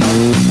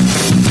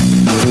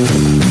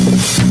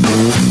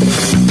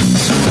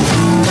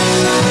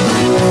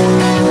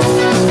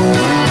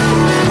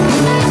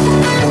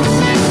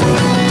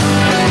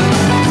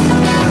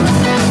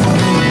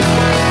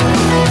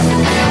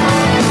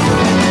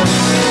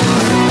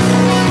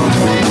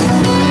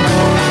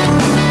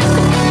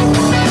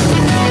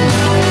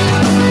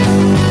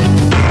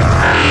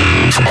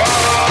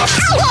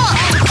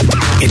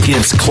 It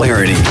gives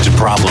clarity to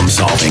problem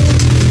solving.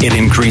 It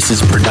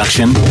increases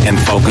production and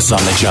focus on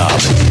the job.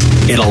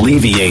 It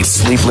alleviates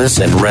sleepless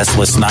and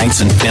restless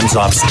nights and fends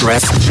off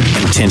stress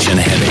and tension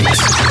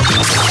headaches.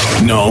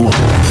 No,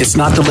 it's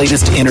not the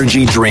latest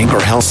energy drink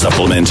or health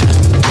supplement.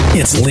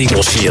 It's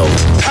Legal Shield.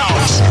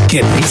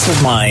 Get peace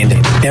of mind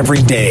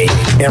every day,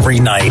 every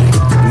night,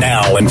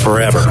 now and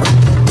forever.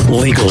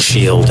 Legal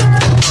Shield.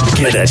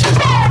 Get it.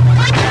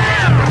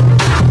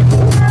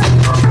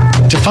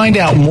 To find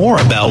out more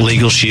about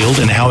Legal Shield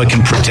and how it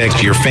can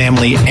protect your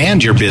family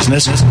and your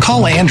business,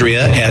 call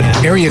Andrea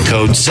at area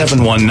code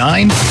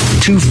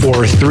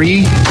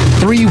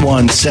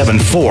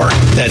 719-243-3174.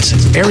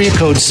 That's area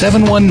code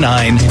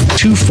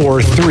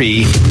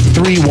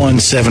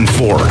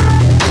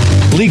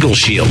 719-243-3174. Legal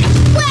Shield.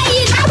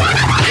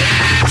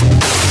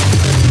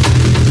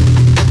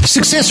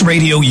 Success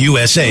Radio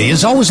USA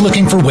is always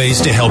looking for ways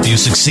to help you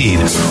succeed.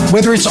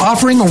 Whether it's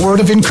offering a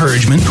word of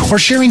encouragement or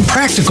sharing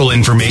practical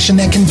information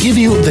that can give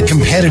you the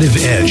competitive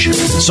edge.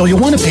 So you'll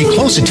want to pay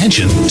close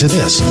attention to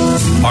this.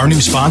 Our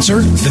new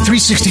sponsor, the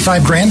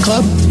 365 Grand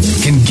Club,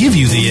 can give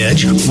you the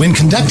edge when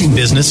conducting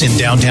business in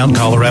downtown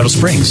Colorado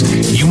Springs.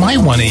 You might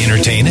want to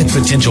entertain a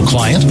potential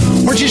client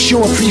or just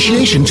show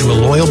appreciation to a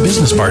loyal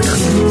business partner.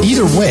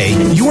 Either way,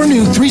 your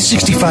new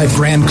 365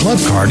 Grand Club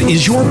card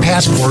is your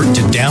passport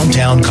to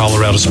downtown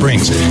Colorado Springs.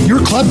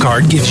 Your club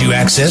card gives you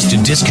access to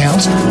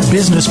discounts,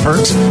 business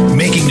perks,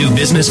 making new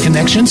business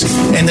connections,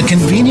 and the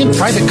convenient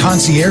private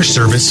concierge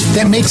service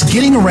that makes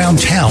getting around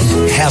town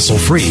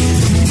hassle-free.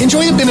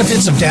 Enjoy the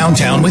benefits of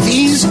downtown with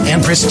ease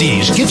and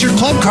prestige. Get your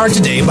club card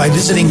today by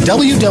visiting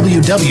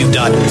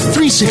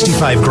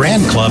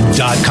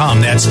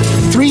www.365grandclub.com. That's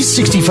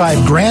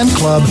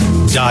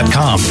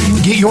 365grandclub.com.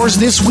 Get yours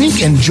this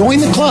week and join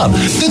the club,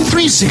 the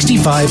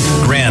 365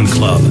 Grand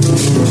Club.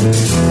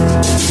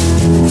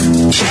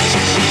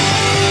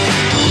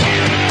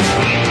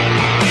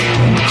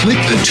 Click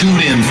the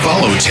Tune In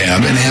Follow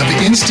tab and have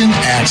instant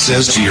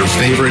access to your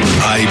favorite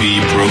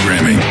IB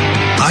programming.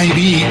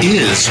 IB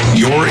is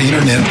your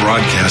Internet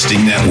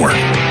Broadcasting Network.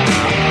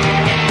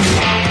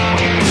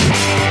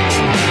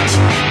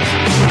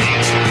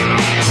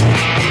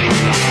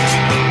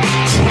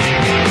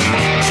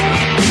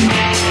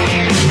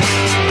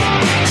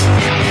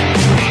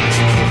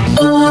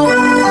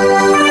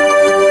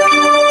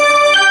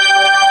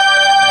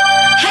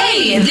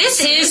 Hey,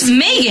 this is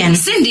Megan,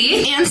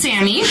 Cindy, and and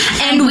Sammy.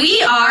 And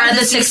we are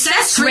the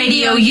Success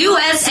Radio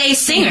USA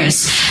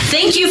Singers.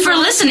 Thank you for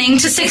listening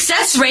to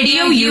Success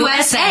Radio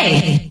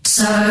USA.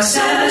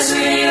 Success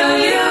Radio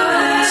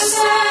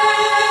USA.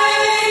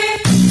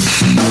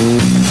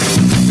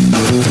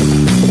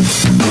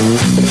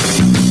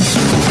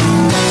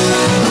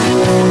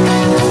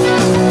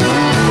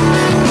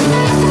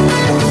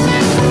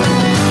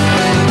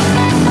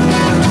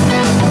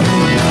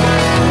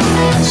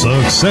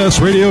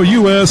 Success Radio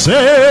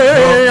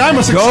USA. I'm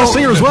a success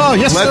singer as well.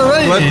 Yes, sir.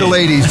 Let the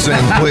ladies sing,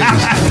 please.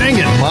 Dang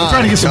it. I'm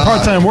trying to get some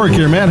part-time work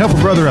here, man. Help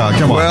a brother out.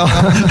 Come on. Well,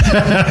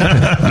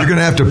 you're going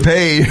to have to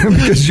pay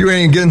because you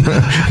ain't getting All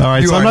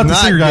right, you so I'm are not the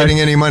singer guy. Getting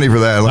any money for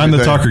that. I'm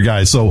the talker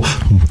guy. So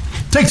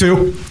take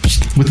two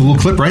with a little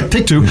clip, right?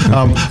 Take two.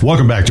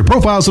 Welcome back to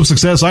Profiles of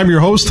Success. I'm your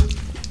host,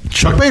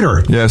 Chuck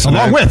Bader. Yes, and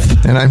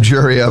I'm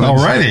Jerry Evans. All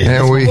righty.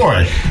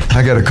 And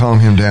I got to calm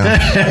him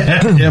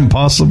down.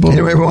 Impossible.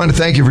 Anyway, we want to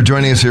thank you for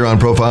joining us here on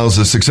Profiles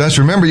of Success.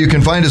 Remember, you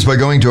can find us by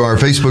going to our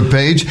Facebook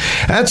page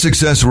at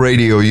Success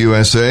Radio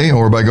USA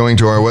or by going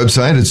to our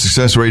website at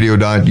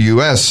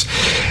successradio.us.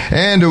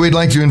 And we'd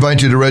like to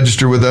invite you to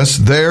register with us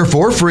there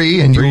for free,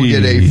 and you will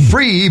get a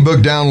free book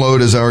download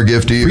as our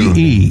gift to you.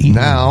 Free.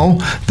 Now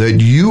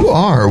that you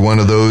are one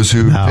of those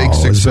who take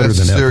success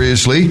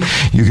seriously,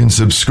 you can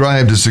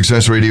subscribe to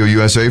Success Radio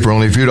USA for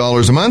only a few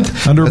dollars a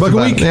month. Under $1 a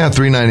week? Yeah,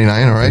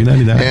 $3.99, all right.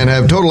 $3.99. And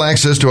have total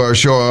access to our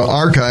show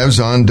archives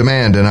on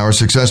demand and our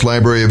Success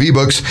Library of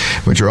ebooks,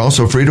 which are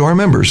also free to our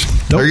members.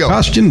 There you go. Don't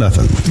cost you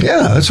nothing.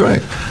 Yeah, that's right.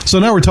 So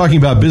now we're talking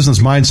about business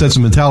mindsets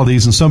and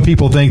mentalities, and some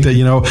people think that,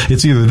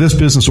 it's either this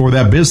business or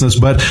that business,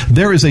 but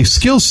there is a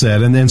skill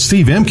set. And then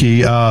Steve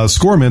Emke,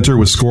 Score Mentor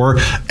with Score,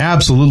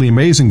 absolutely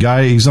amazing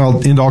guy. He's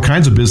into all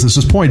kinds of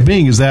businesses. Point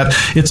being is that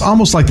it's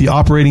almost like the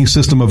operating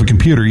system of a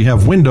computer. You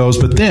have Windows,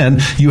 but then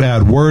you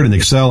add Word and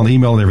Excel and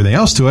email and everything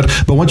else to it.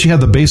 But once you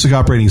have the basic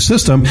operating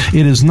system,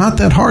 it is not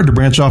that hard to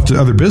branch off to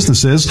other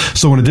businesses.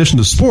 So in addition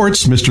to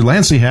sports, Mr.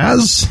 Lantzy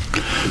has...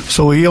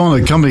 So we own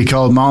a company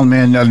called Mountain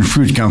Man Nut and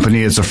Fruit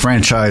Company. It's a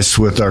franchise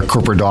with our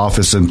corporate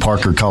office in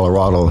Parker,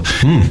 Colorado.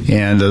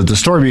 And the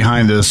story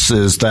behind this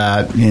is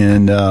that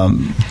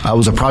I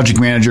was a project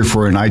manager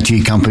for an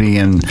IT company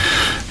and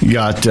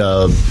got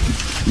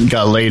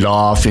laid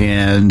off,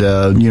 and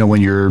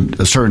when you're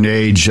a certain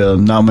age,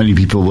 not many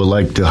people would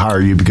like to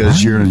hire you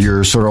because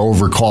you're sort of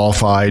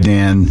overqualified.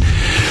 And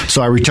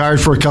so I retired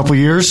for a couple of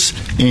years,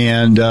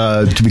 and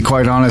to be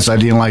quite honest, I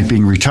didn't like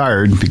being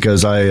retired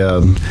because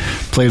I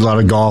played a lot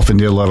of golf and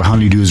did a lot of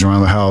honeydews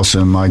around the house,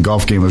 and my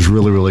golf game was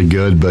really, really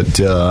good. But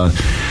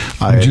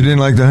you didn't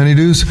like the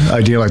honeydews?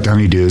 I did like the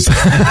honeydews.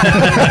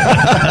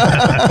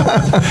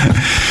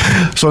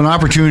 So an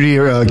opportunity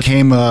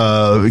came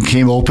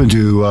open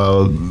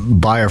to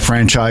buy a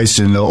franchise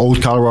in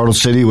Old Colorado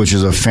City, which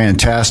is a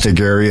fantastic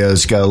area.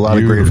 It's got a lot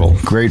of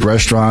great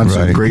restaurants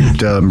and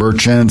great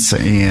merchants.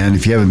 And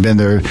if you haven't been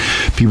there,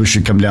 people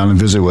should come down and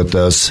visit with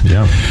us.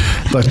 Yeah.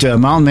 But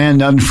Mountain Man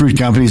Nut and Fruit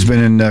Company has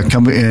been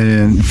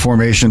in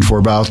formation for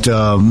about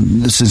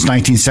since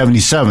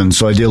 1977.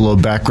 So I did a little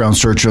background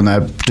search on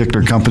that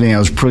particular company. I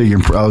was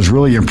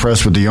really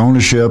impressed with the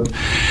ownership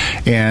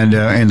and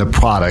the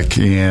product.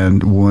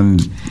 And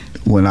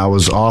when I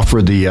was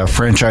offered the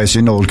franchise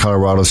in Old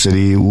Colorado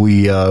City,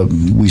 we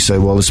said,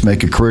 well, let's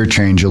make a career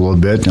change a little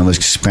bit and let's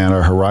expand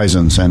our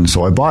horizons. And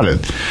so I bought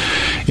it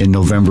in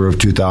November of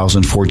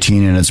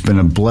 2014, and it's been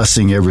a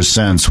blessing ever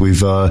since.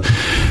 We've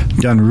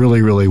done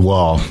really, really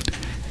well.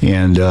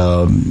 And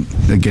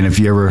again, if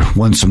you ever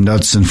want some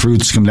nuts and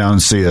fruits, come down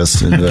and see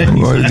us. And,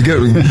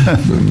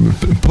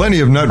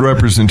 plenty of nut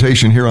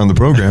representation here on the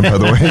program, by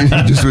the way,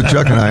 just with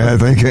Chuck and I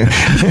think,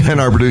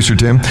 and our producer,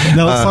 Tim.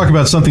 Now, let's talk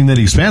about something that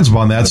expands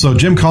upon that. So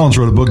Jim Collins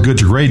wrote a book, Good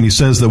to Great, and he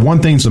says that one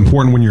thing that's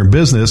important when you're in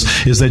business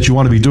is that you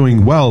want to be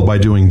doing well by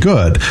doing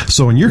good.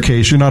 So in your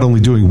case, you're not only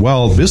doing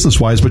well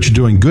business-wise, but you're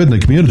doing good in the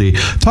community.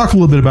 Talk a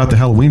little bit about the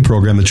Halloween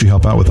program that you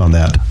help out with on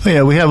that.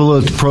 Yeah, we have a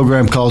little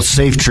program called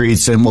Safe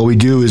Treats, and what we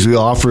do is we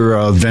offer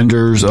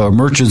vendors,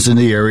 merchants in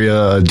the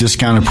area a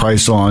discounted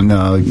price on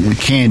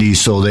candy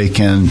so they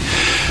can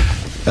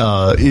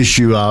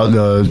issue out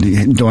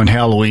during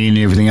Halloween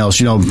and everything else.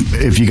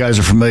 If you guys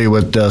are familiar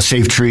with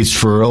Safe Treats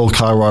for Old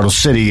Colorado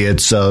City,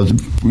 it's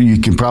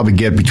you can probably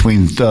get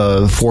between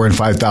 4,000 and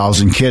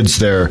 5,000 kids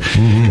there,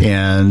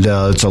 and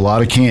it's a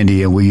lot of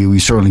candy, and we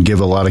certainly give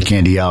a lot of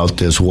candy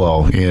out as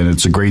well, and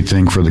it's a great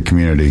thing for the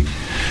community.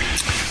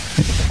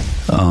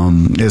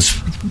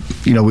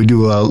 We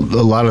do a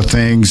lot of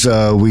things.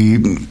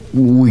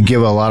 We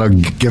give a lot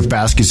of gift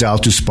baskets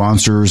out to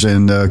sponsors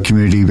and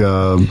community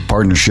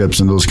partnerships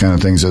and those kind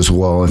of things as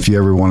well. If you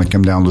ever want to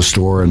come down to the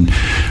store, and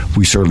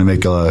we certainly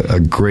make a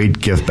great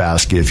gift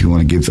basket if you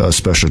want to give a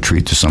special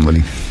treat to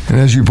somebody. And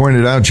as you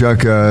pointed out,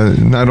 Chuck,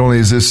 not only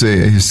is this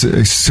a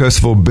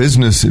successful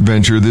business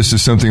venture, this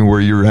is something where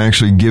you're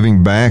actually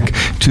giving back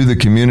to the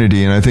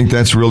community, and I think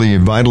that's really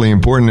vitally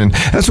important. And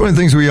that's one of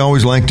the things we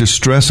always like to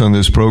stress on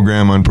this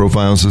program on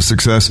Profiles of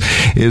Success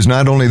is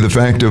not only the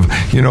fact of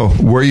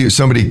where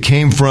somebody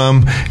came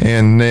from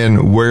and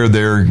then where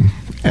they're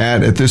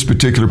at this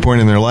particular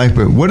point in their life,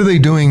 but what are they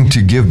doing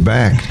to give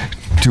back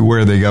to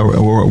where they go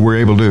or were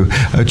able to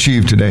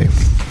achieve today?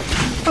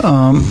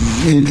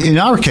 In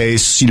our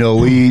case, we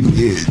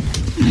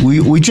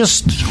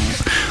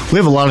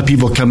have a lot of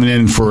people coming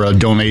in for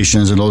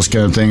donations and those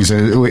kind of things,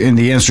 and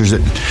the answer is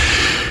that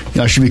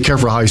I should be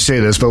careful how I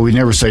say this, but we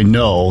never say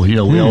no. We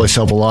always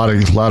help a lot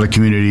of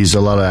communities, a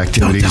lot of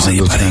activities, and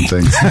those kind of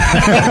things.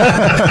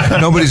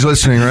 Nobody's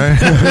listening, right?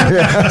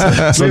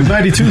 So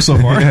 92 so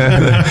far.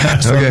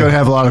 So I'm going to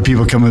have a lot of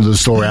people come into the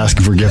store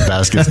asking for gift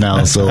baskets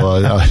now, so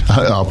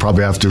I'll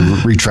probably have to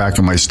retract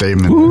on my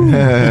statement.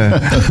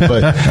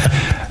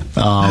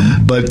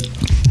 But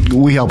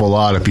we help a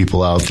lot of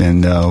people out,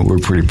 and we're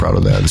pretty proud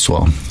of that as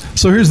well.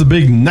 So here's the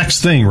big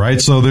next thing,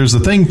 right? So there's a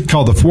thing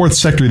called the fourth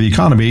sector of the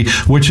economy,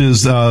 which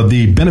is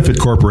the benefit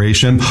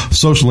corporation,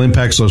 social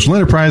impact, social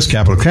enterprise,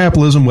 capital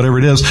capitalism, whatever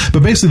it is.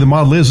 But basically the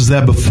model is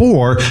that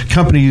before,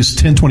 companies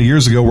 10, 20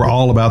 years ago were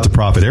all about the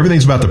profit.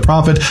 Everything's about the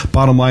profit,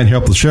 bottom line,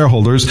 help the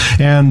shareholders.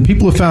 And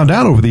people have found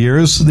out over the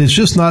years it's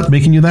just not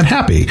making you that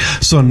happy.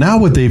 So now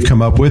what they've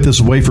come up with is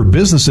a way for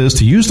businesses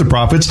to use the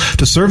profits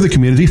to serve the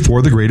community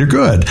for the greater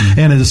good.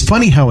 And it is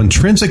funny how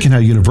intrinsic and how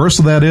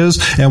universal that is.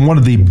 And one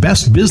of the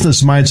best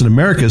business minds in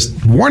America is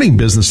warning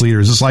business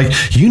leaders. It's like,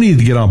 you need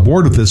to get on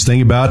board with this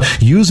thing about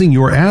using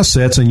your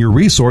assets and your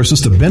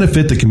resources to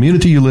benefit the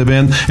community you live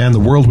in and the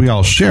world we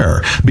all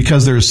share,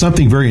 because there's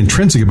something very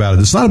intrinsic about it.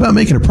 It's not about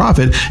making a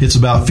profit. It's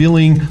about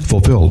feeling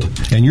fulfilled.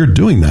 And you're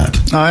doing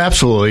that.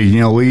 Absolutely.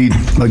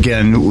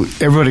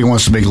 Everybody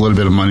wants to make a little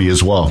bit of money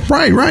as well.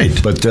 Right.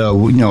 But,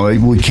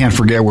 we can't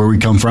forget where we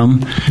come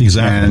from.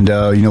 Exactly.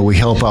 And,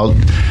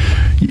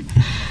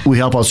 we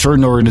help out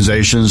certain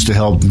organizations to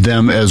help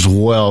them as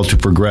well to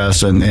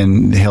progress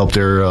and help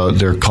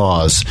their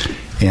cause.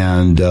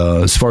 And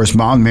as far as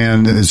Mountain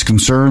Man is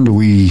concerned,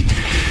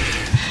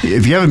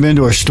 if you haven't been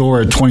to our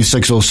store at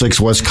 2606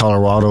 West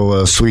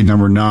Colorado, suite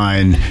number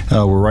 9,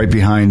 we're right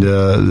behind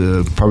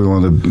probably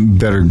one of the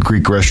better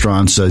Greek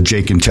restaurants,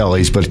 Jake and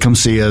Telly's. But come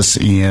see us,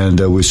 and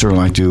we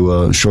certainly like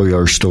to show you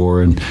our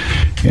store and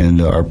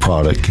our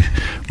product.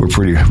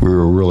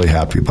 We're really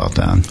happy about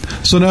that.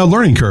 So now,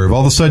 learning curve.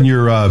 All of a sudden,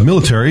 you're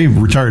military,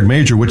 retired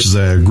major, which is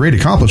a great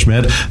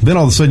accomplishment. Then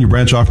all of a sudden, you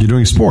branch off and you're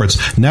doing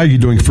sports. Now you're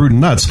doing fruit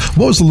and nuts.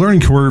 What was the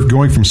learning curve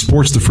going from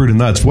sports to fruit and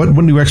nuts? What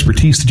new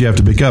expertise did you have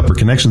to pick up, or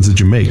connections did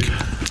you make?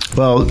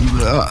 Well,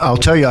 I'll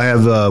tell you, I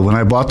have when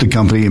I bought the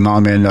company,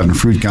 Mountain Man Nut and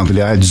Fruit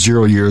Company, I had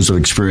 0 years of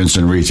experience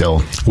in retail.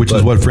 Which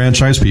is what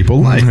franchise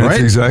people like, right? That's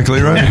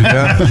exactly right.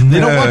 Yeah. They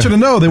don't want you to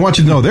know. They want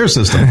you to know their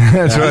system.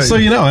 That's right. So,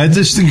 I'm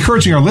just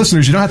encouraging our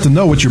listeners, you don't have to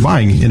know what you're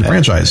buying in a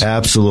franchise.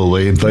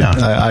 Absolutely. But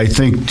I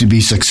think to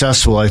be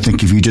successful, I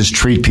think if you just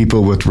treat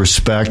people with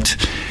respect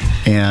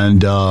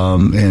and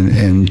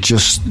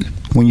just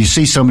when you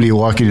see somebody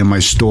walking in my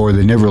store,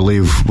 they never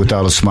leave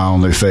without a smile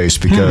on their face,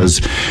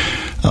 because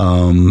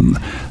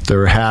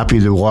they're happy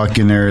to walk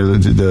in there.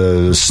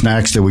 The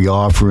snacks that we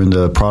offer and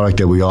the product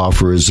that we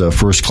offer is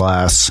first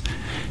class,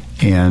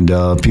 and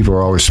people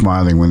are always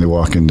smiling when they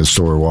walk in the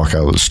store or walk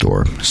out of the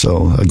store.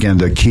 So again,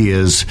 the key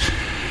is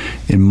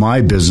in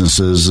my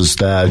businesses is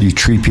that you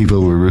treat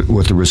people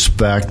with the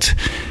respect,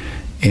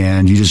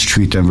 and you just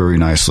treat them very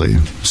nicely.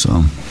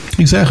 So.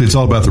 Exactly. It's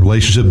all about the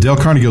relationship. Dale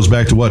Carnegie goes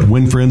back to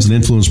win friends and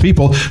influence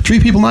people.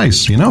 Treat people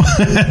nice,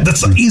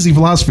 That's an easy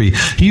philosophy.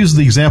 He used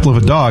the example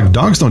of a dog.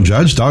 Dogs don't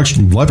judge. Dogs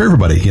love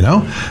everybody,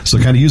 So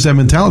kind of use that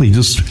mentality.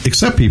 Just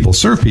accept people,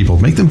 serve people,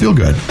 make them feel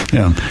good.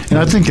 Yeah. And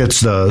I think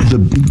that's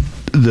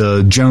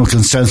the general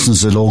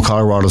consensus at Old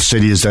Colorado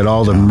City is that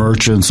all the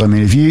merchants,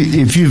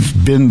 if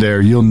you've been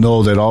there, you'll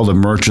know that all the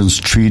merchants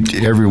treat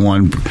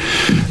everyone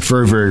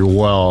very, very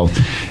well.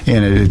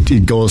 And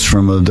it goes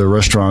from the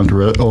restaurant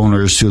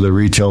owners to the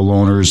retail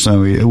owners.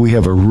 We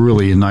have a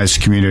really nice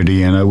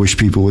community, and I wish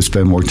people would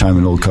spend more time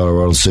in Old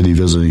Colorado City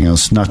visiting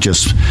us. Not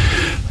just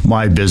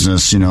my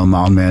business,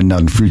 Mountain Man Nut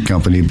and Fruit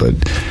Company, but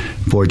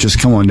boy, just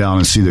come on down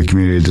and see the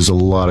community. There's a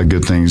lot of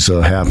good things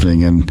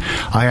happening. And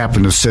I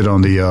happen to sit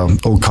on the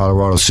Old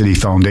Colorado City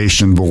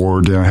Foundation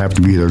board, and I happen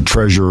to be their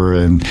treasurer.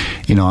 And,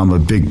 I'm a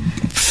big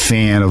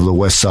fan of the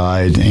West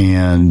Side.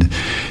 And,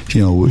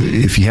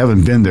 if you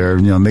haven't been there,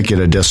 make it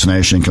a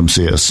destination. Come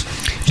see us.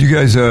 You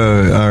guys,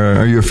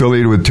 are you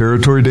affiliated with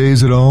Territory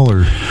Days at all?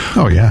 Or?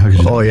 Oh, yeah.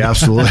 Oh, yeah,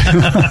 absolutely.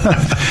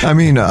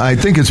 I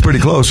think it's pretty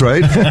close,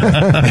 right?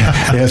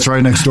 Yeah, it's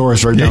right next door.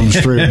 It's right down the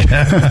street.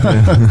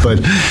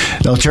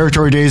 But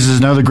Territory Days is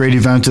another great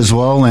event as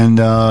well, and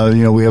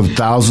we have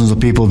thousands of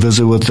people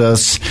visit with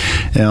us.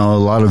 A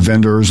lot of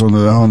vendors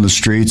on the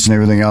streets and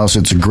everything else.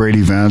 It's a great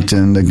event,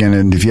 and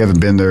again, if you haven't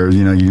been there,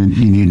 you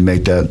need to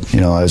make that,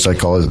 as I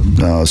call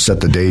it, set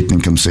the date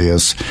and come see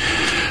us.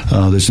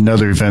 There's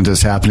another event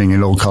that's happening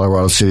in Old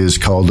Colorado City. It's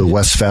called the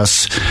West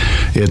Fest.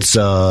 It's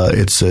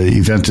an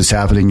event that's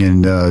happening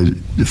in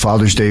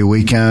Father's Day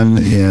weekend,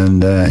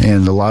 and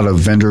a lot of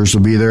vendors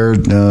will be there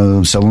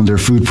selling their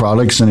food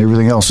products and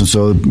everything else, and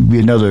so it'll be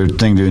another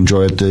thing to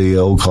enjoy at the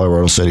Old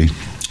Colorado City.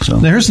 So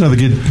now here's another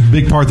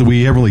big part that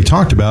we haven't really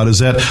talked about is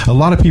that a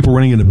lot of people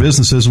running into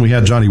businesses, and we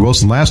had Johnny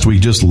Wilson last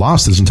week, just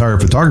lost his entire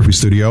photography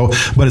studio.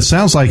 But it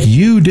sounds like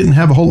you didn't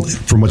have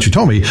from what you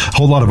told me, a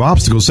whole lot of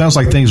obstacles. Sounds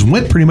like things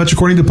went pretty much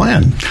according to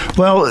plan.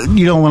 Well,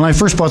 when I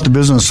first bought the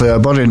business, I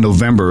bought it in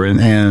November,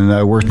 and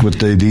I worked with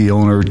the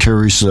owner,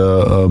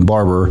 Teresa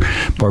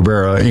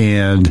Barbera,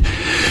 and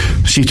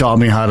she taught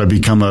me how to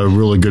become a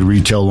really good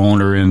retail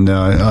owner, and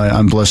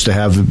I'm blessed to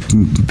have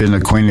been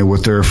acquainted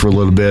with her for a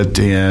little bit,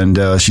 and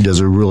she does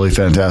a really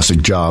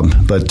fantastic job.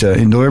 But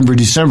in November,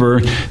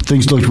 December,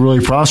 things looked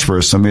really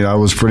prosperous. I mean, I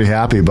was pretty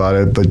happy about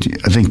it, but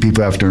I think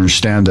people have to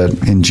understand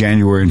that in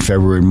January and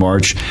February and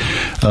March,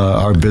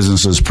 our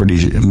business is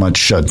pretty much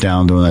shut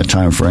down during that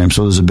time frame,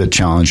 so it was a bit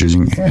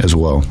challenging as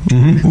well.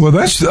 Mm-hmm. Well,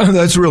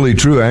 that's really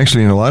true,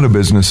 actually, in a lot of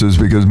businesses,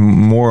 because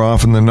more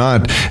often than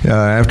not,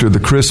 after the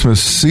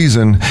Christmas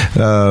season,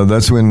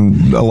 that's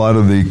when a lot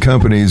of the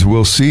companies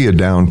will see a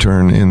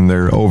downturn in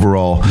their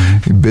overall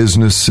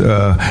business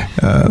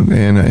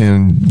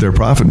and their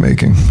profit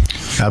making.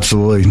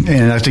 Absolutely.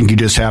 And I think you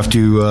just have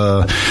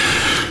to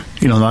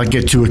not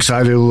get too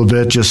excited a little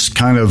bit, just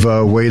kind of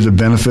weigh the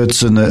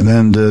benefits and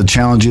the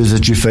challenges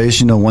that you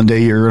face. One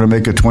day you're going to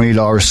make a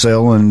 $20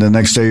 sale, and the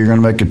next day you're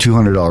going to make a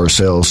 $200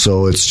 sale.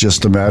 So it's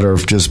just a matter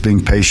of just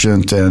being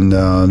patient and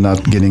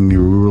not getting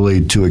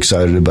really too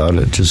excited about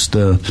it. Just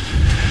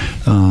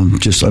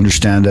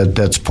understand that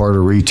that's part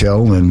of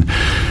retail and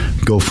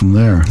go from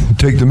there.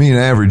 Take the mean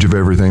average of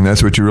everything.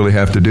 That's what you really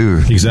have to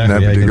do. Exactly.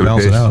 In that particular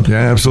balance case. It out.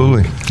 Yeah,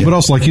 absolutely. Yeah. But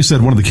also, like you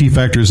said, one of the key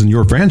factors in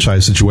your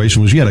franchise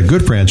situation was you had a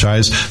good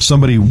franchise,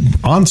 somebody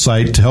on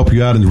site to help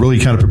you out and really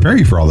kind of prepare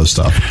you for all this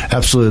stuff.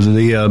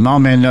 Absolutely. The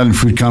Mom and Nut and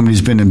Food Company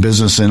has been in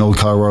business in Old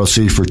Colorado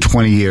City for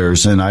 20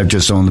 years, and I've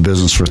just owned the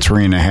business for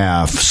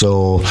 3.5.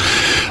 So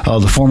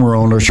the former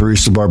owner,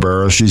 Teresa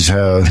Barbera, she's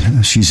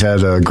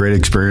had a great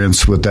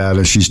experience with that,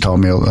 and she's taught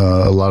me a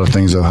lot of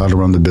things of how to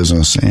run the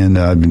business, and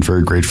I've been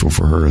very grateful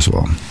for her as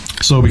well.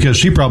 So because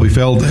she probably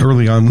failed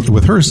early on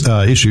with her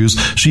issues,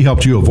 she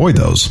helped you avoid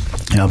those.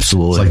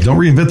 Absolutely. It's like, don't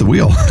reinvent the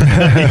wheel.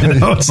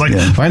 It's like,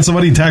 find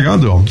somebody and tag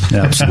onto them.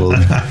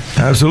 Absolutely.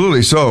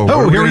 Absolutely. So what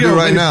are we going to do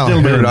right now?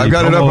 I've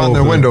got it up on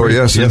the window.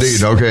 Yes,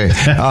 indeed. Okay.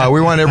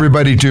 We want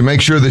everybody to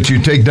make sure that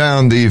you take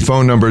down the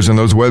phone numbers and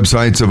those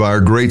websites of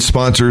our great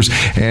sponsors,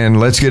 and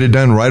let's get it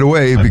done right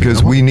away,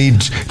 because we need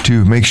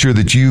to make sure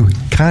that you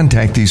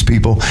contact these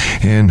people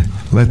and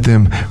let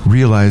them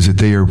realize that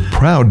they are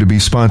proud to be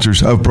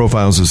sponsors of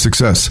Profiles of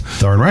Success.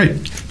 Darn right.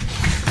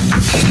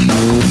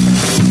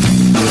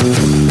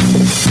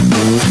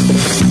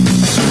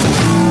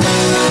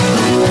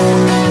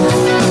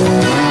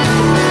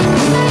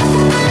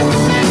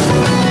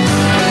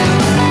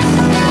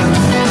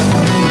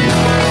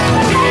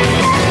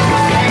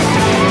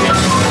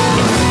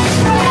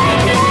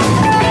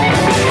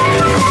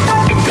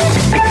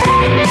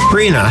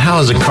 Rena, how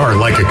is a car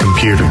like a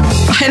computer?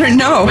 I don't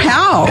know.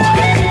 How?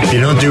 If you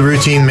don't do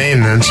routine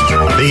maintenance,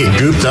 they get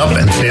gooped up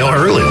and fail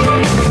early.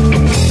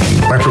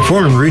 By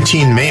performing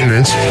routine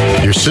maintenance,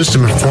 your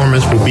system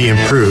performance will be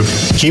improved,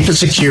 keep it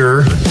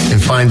secure,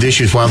 and find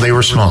issues while they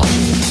were small.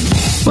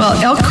 Well,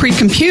 Elk Creek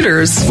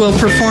Computers will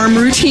perform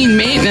routine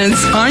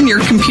maintenance on your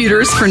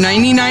computers for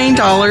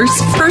 $99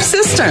 per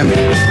system.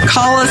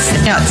 Call us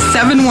at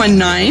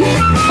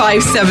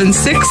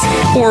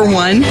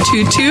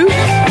 719-576-4122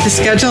 to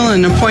schedule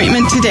an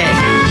appointment today.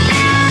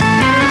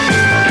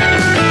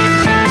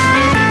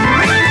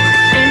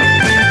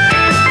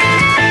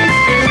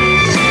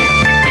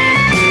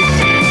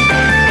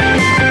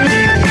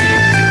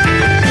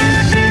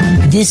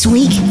 This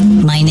week,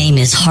 my name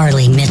is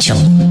Harley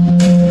Mitchell.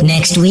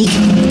 Next week,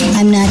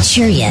 I'm not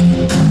sure yet.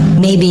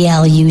 Maybe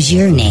I'll use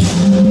your name.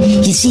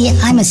 You see,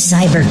 I'm a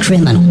cyber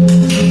criminal,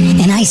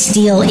 and I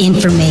steal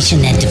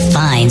information that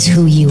defines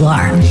who you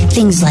are.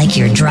 Things like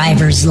your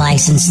driver's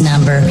license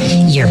number,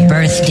 your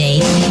birth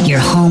date, your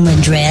home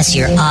address,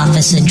 your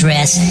office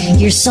address,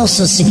 your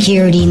social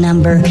security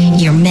number,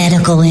 your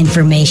medical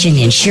information,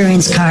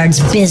 insurance cards,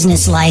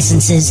 business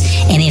licenses,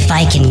 and if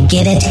I can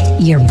get it,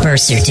 your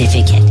birth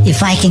certificate.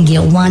 If I can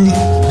get one,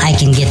 I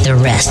can get the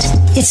rest.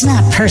 It's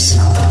not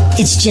personal.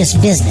 It's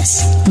just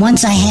business.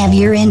 Once I have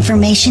your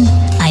information,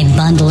 I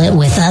bundle it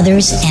with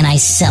others and I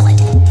sell it.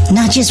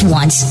 Not just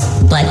once,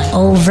 but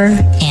over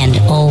and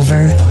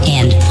over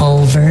and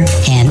over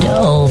and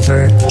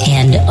over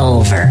and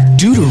over.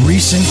 Due to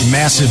recent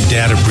massive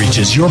data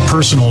breaches, your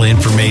personal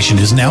information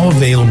is now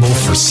available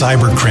for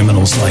cyber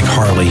criminals like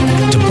Harley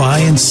to buy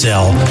and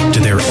sell to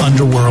their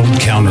underworld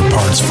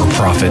counterparts for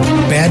profit.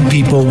 Bad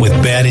people with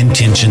bad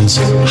intentions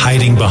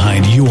hiding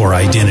behind your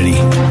identity.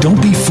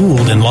 Don't be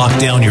fooled and lock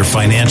down your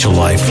financial financial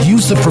life,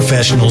 use the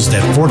professionals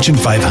that Fortune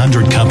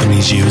 500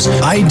 companies use,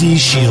 ID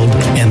Shield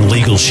and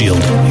Legal Shield.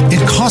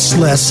 It costs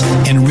less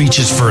and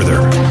reaches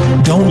further.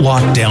 Don't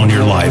lock down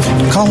your life.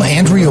 Call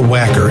Andrea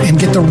Wacker and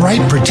get the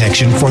right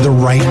protection for the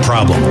right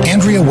problem.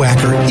 Andrea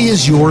Wacker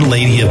is your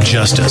Lady of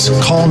Justice.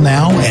 Call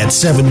now at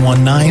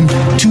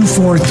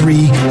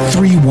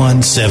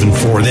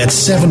 719-243-3174.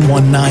 That's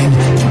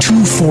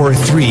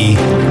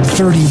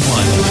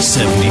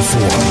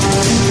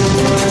 719-243-3174.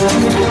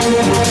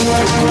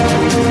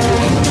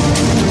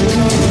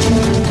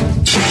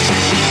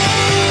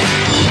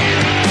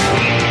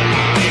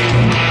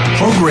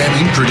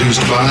 Programming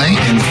produced by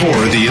and for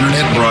the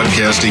Internet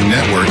Broadcasting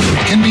Network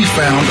can be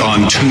found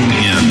on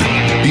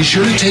TuneIn. Be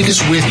sure to take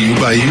us with you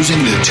by using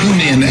the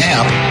TuneIn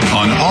app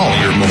on all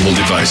your mobile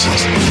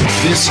devices.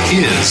 This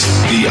is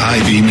the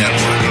IV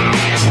Network.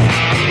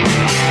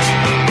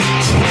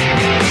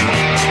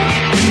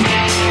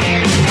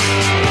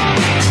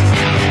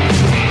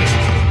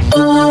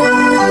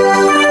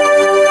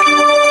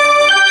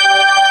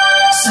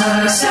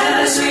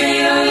 Success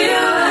Radio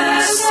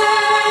USA.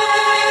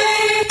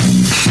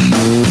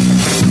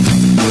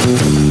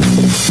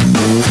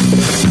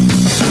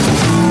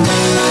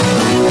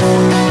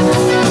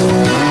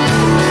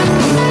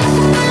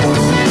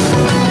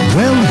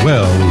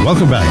 Well,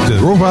 welcome back to the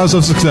Profiles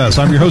of Success.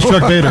 I'm your host,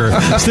 Chuck Bader,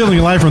 stealing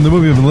a line from the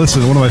movie of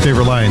Enlisted, one of my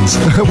favorite lines.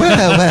 Okay.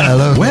 Well.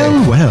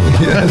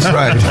 Yeah, that's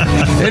right.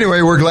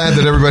 Anyway, we're glad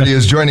that everybody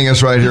is joining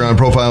us right here on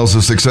Profiles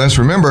of Success.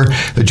 Remember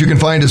that you can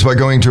find us by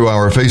going to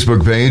our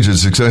Facebook page at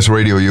Success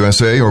Radio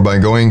USA or by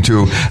going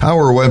to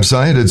our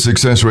website at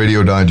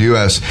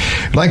successradio.us.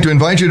 I'd like to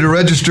invite you to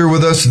register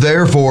with us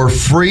there for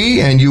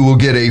free, and you will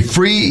get a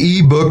free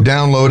ebook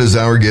download as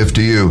our gift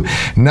to you.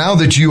 Now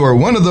that you are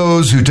one of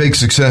those who take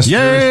success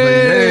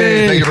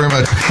seriously, thank you very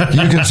much.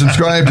 You can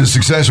subscribe to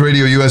Success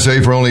Radio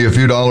USA for only a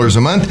few dollars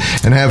a month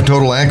and have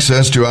total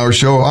access to our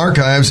show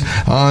archives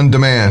on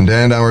demand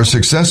and our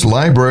Success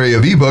library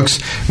of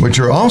ebooks, which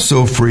are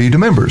also free to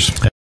members.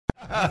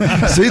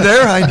 See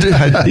there? I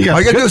got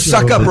to do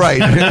suck up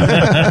right.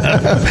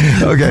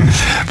 Okay.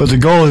 But the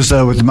goal is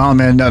with the Mountain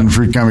Man Nut and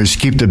Fruit Company is to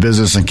keep the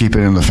business and keep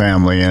it in the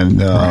family,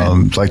 and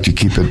like to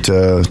keep it.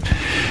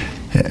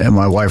 And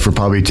my wife would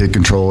probably take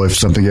control if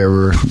something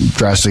ever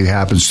drastically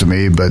happens to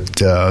me, but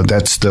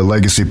that's the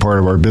legacy part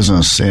of our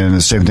business. And the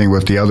same thing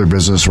with the other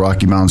business,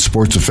 Rocky Mountain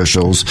Sports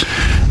Officials.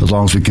 As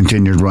long as we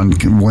continue to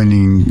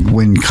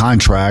win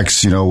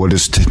contracts, we'll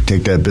just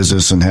take that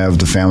business and have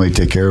the family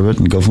take care of it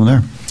and go from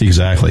there.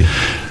 Exactly.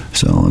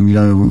 So,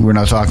 we're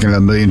not talking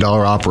 $1 million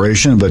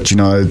operation, but,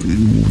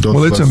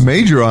 well, it's a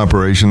major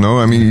operation, though.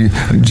 I mean,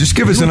 just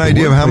give us an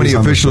idea of how many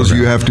officials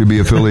you have to be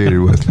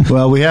affiliated with.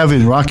 Well, we have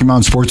in Rocky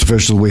Mountain Sports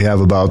Officials, we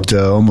have about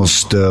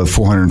almost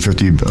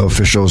 450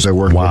 officials that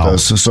work with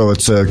us. So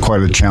it's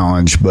quite a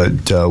challenge,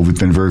 but we've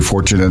been very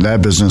fortunate in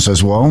that business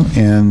as well.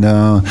 And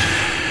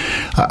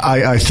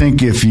I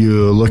think if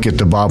you look at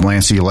the Bob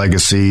Lantzy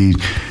legacy,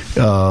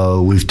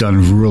 we've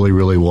done really,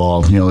 really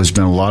well. There's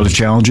been a lot of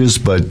challenges,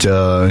 but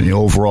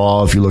overall,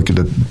 if you look at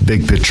the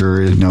big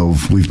picture,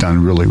 we've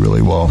done really,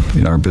 really well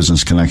in our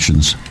business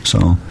connections.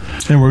 So,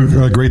 and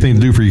we're a great thing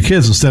to do for your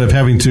kids instead of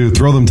having to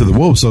throw them to the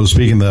wolves, so to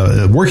speak, in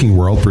the working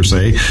world per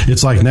se.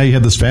 It's like now you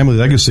have this family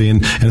legacy,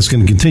 and it's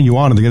going to continue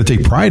on, and they're going to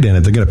take pride in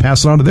it. They're going to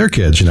pass it on to their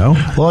kids.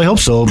 Well, I hope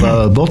so.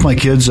 Both my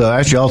kids,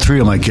 actually, all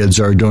three of my kids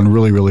are doing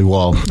really, really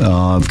well.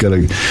 I've got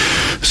a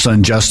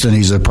son, Justin.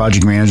 He's a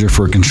project manager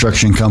for a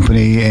construction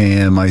company.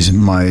 And my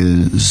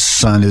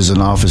son is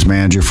an office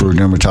manager for a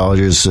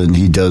dermatologist, and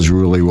he does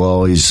really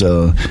well. He's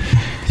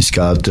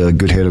got a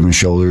good head on his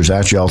shoulders.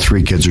 Actually, all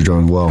three kids are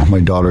doing well. My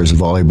daughter is a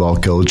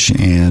volleyball coach,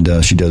 and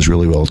she does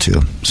really well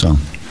too. So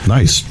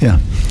nice. Yeah.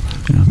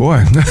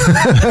 Boy,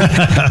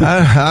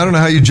 I don't know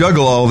how you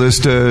juggle all this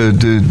to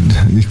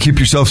keep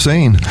yourself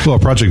sane. Well, a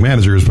project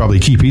manager is probably a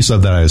key piece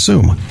of that, I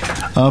assume.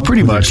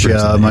 Pretty much.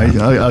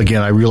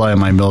 Again, I rely on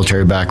my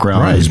military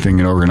background as being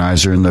an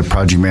organizer and the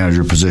project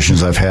manager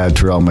positions I've had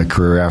throughout my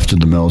career after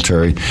the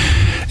military.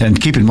 And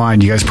keep in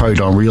mind, you guys probably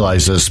don't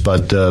realize this,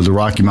 but the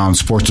Rocky Mountain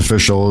Sports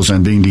Officials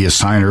and being the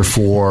assigner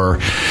for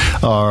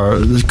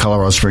the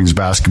Colorado Springs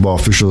Basketball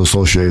Official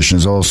Association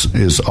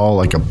is all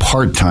like a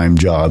part-time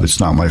job. It's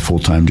not my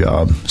full-time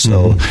job.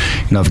 So,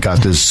 I've got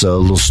this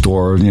little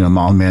store,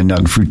 Mountain Man Nut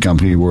and Fruit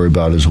Company to worry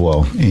about as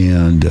well.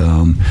 And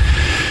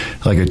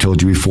like I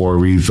told you before,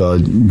 we've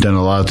done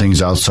a lot of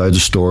things outside the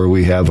store.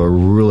 We have a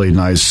really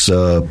nice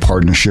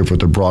partnership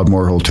with the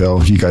Broadmoor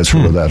Hotel. You guys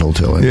heard of that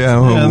hotel?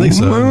 Yeah, I think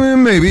so. Well,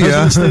 maybe,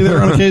 yeah. Stay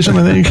there on occasion,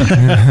 I think.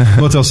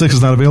 Motel 6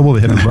 is not available.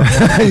 They hit the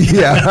Broadmoor.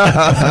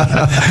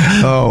 Yeah.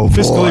 Oh,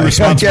 fiscally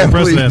responsible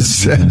president.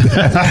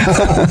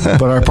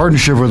 But our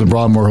partnership with the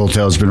Broadmoor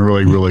Hotel has been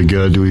really, really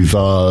good. We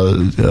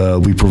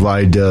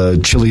provide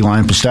chili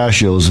lime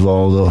pistachios of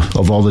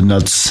all the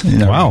nuts.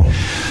 Wow!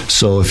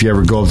 So if you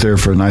ever go up there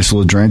for a nice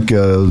little drink,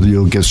 drink,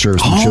 you'll get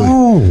served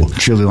some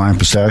chili lime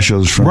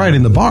pistachios from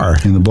in the bar.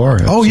 In the bar.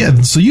 Oh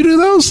yeah, so you do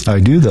those? I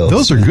do those.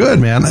 Those are good,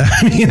 man.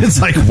 I mean,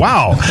 it's like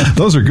wow,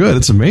 those are good.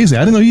 It's amazing.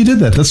 I didn't know you did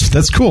that.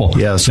 That's cool.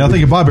 Yeah. So now I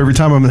think of Bob every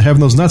time I'm having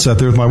those nuts out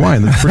there with my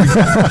wine. That's pretty,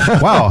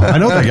 wow, I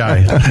know that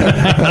guy.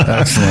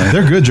 Excellent.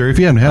 They're good, Jerry. If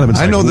you haven't had them,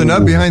 I know the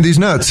nut behind these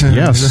nuts.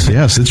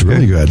 Yes, it's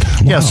really good. Wow.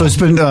 Yeah, so it's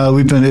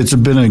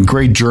been a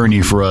great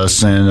journey for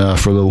us and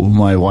for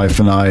my wife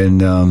and I,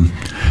 and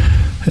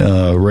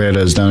Rheta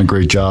has done a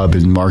great job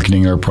in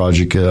marketing our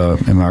project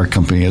and our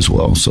company as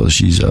well. So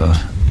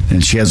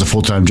and she has a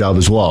full-time job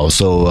as well.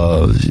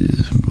 So,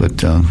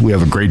 but we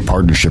have a great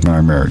partnership in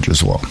our marriage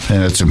as well,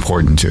 and it's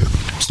important too.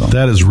 So.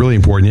 That is really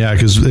important, yeah,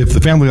 because if the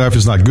family life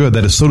is not good,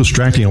 that is so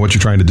distracting on what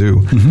you're trying to do.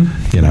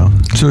 Mm-hmm. You know.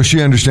 So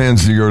she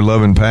understands your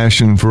love and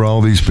passion for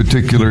all these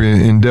particular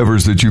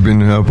endeavors that you've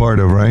been a part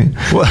of, right?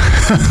 Well,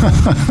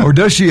 or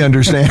does she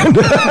understand?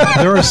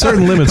 There are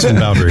certain limits and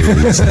boundaries.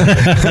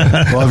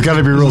 Well, I've got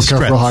to be real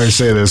careful how I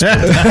say this.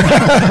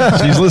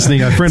 She's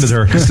listening. I friended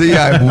her. See,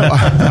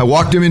 I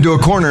walked him into a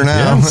corner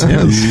now.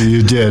 Yes.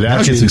 You did.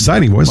 Actually, it's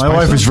exciting. My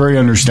wife is very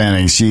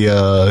understanding.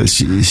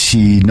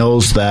 She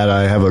knows that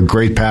I have a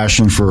great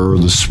passion for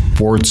the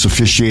sports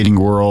officiating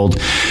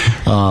world.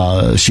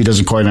 She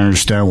doesn't quite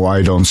understand why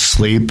I don't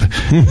sleep,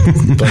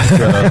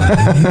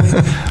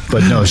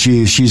 but no,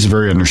 she's a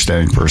very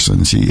understanding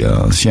person. She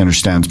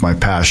understands my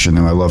passion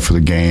and my love for the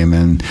game,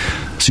 and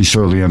she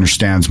certainly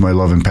understands my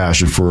love and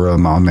passion for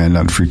Mountain Man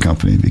Nut Free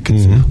Company,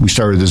 because we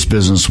started this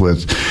business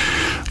with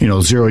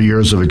 0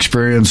 years of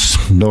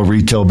experience, no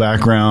retail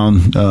background.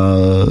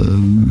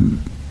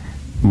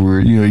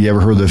 You ever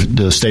heard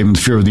the statement,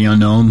 "Fear of the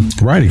unknown"?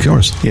 Right, of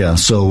course. Yeah.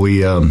 So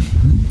we.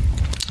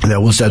 That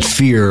was that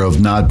fear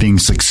of not being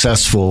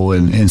successful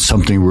in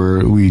something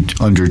we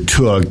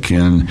undertook.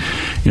 And,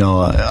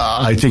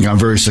 I think I'm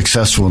very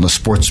successful in the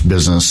sports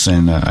business,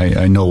 and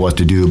I know what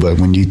to do. But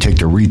when you take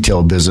the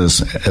retail business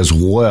as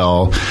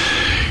well,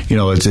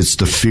 it's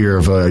the fear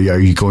of, are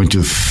you going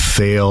to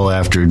fail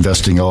after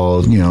investing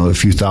a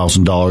few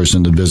 $1,000s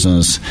in the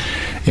business?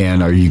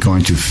 And are you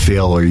going to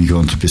fail, or are you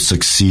going to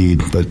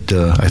succeed? But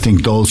I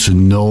think those who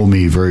know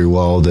me very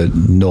well that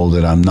know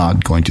that I'm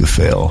not going to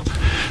fail.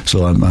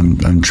 So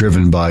I'm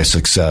driven by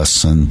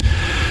success, and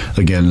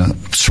again,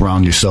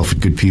 surround yourself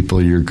with good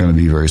people. You're going to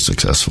be very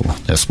successful.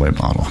 That's my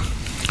model.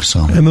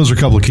 So, and those are a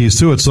couple of keys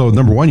to it. So,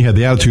 number one, you had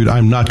the attitude,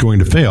 I'm not going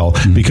to fail,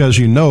 because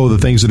you know the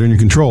things that are in your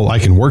control. I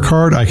can work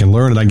hard, I can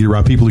learn, and I can get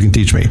around people who can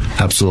teach me.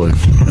 Absolutely.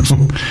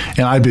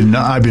 And I've been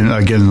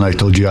again, I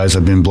told you guys,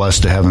 I've been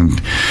blessed to having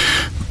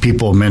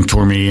people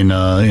mentor me in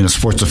a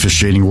sports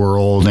officiating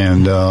world,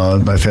 and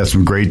I've had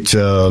some great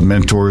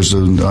mentors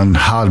on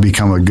how to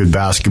become a good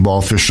basketball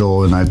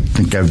official, and I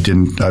think I've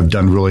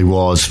done really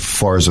well as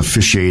far as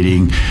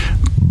officiating.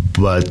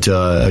 But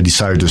I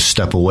decided to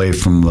step away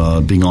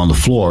from being on the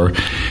floor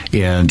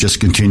and just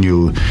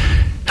continue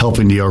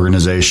helping the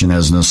organization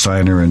as an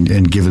assigner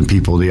and giving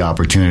people the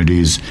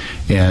opportunities.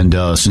 And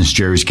since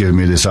Jerry's given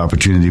me this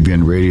opportunity to be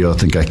on radio, I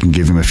think I can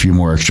give him a few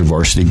more extra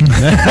varsity games.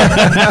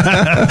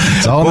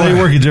 It's all day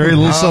working, Jerry. A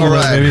little summer,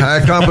 baby. I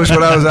accomplished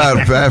what I was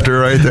out after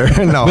right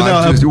there. No,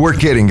 we're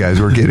kidding, guys.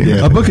 We're kidding.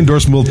 Yeah. A book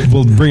endorsement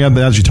we'll bring up,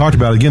 as you talked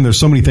about. Again, there's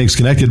so many things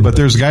connected, but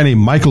there's a guy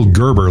named Michael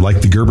Gerber,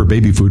 like the Gerber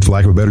baby food, for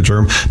lack of a better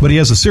term, but he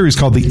has a series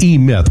called The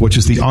E-Myth, which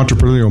is the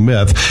entrepreneurial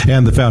myth.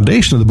 And the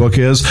foundation of the book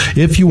is,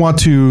 if you want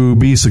to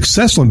be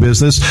successful in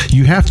business,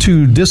 you have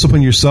to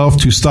discipline yourself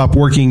to stop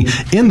working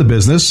in the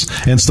business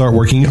and start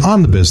working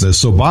on the business.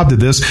 So Bob did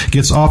this,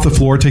 gets off the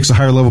floor, takes a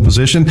higher level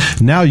position.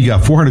 Now you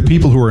got 400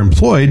 people who are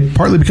employed,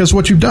 partly because of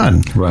what you've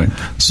done. Right.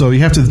 So you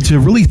have to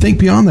really think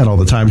beyond that all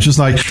the time. It's just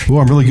like, oh,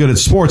 I'm really good at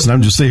sports and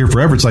I'm just stay here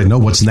forever. It's like, no,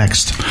 what's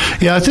next?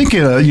 Yeah, I think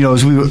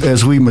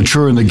as we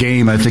mature in the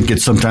game, I think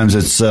it's a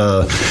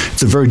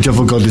very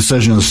difficult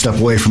decision to step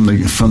away from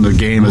the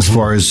game as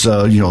far as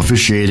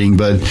officiating.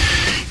 But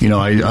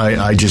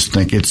I just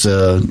think it's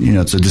a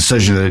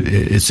decision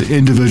it's an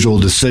individual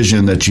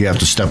decision that you have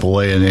to step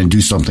away and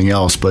do something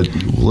else. But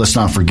let's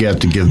not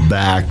forget to give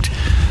back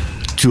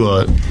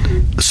to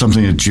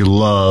something that you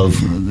love.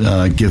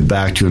 Give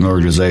back to an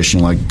organization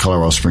like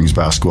Colorado Springs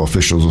Basketball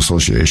Officials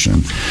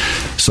Association.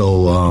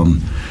 So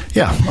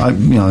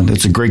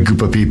it's a great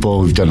group of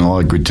people. We've done a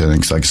lot of good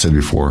things, like I said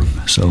before.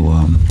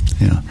 So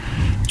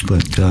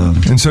but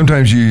and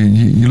sometimes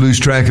you lose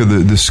track of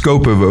the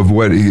scope of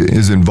what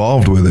is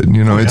involved with it.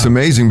 It's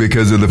amazing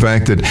because of the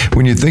fact that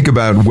when you think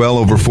about well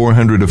over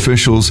 400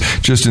 officials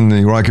just in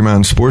the Rocky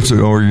Mountain Sports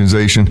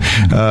Organization,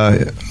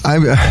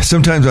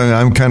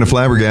 I'm kind of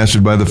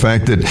flabbergasted by the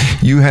fact that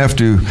you have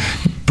to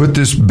put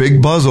this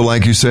big puzzle,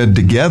 like you said,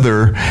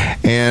 together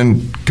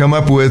and come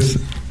up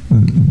with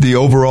the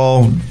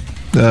overall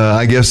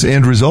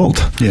end result.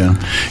 Yeah.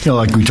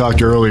 Like we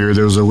talked earlier,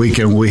 there was a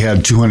weekend we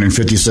had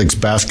 256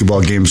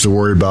 basketball games to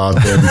worry about.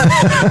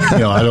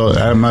 And,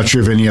 I'm not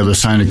sure if any other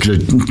assigner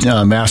could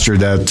have mastered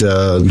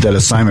that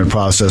assignment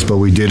process, but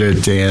we did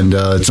it, and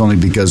it's only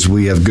because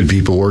we have good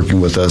people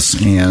working with us,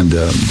 and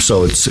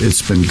so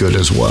it's been good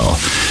as well.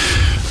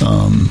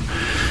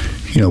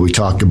 We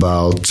talk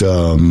about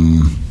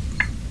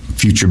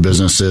future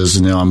businesses.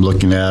 And I'm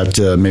looking at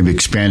maybe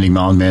expanding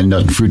Mountain Man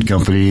Nut and Fruit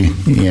Company,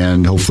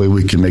 and hopefully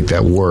we can make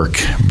that work.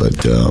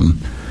 But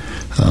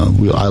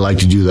I like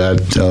to do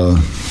that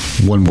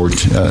one more,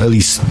 at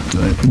least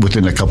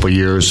within a couple of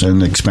years,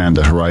 and expand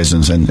the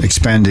horizons and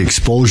expand the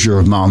exposure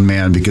of Mountain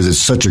Man, because it's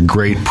such a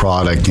great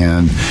product.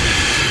 And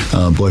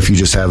boy, if you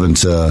just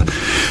haven't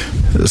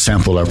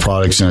sampled our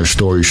products in our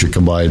store, you should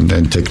come by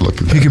and take a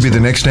look at that. He could be the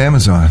next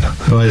Amazon.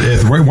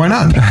 Why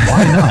not?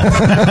 Why not?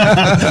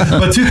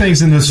 But two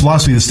things in this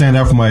philosophy that stand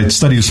out from my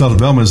study of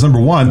self-development is,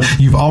 number one,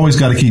 you've always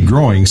got to keep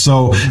growing.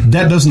 So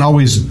that doesn't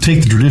always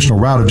take the traditional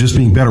route of just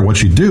being better at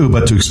what you do,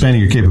 but to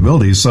expanding your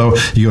capabilities. So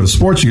you go to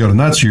sports, you go to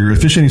nuts, you're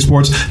officiating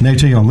sports, now you're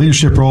taking on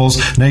leadership roles,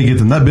 now you get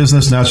the nut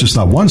business, now it's just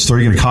not one store,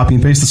 you're going to copy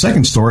and paste the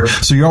second store.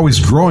 So you're always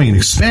growing and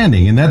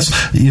expanding, and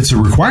it's a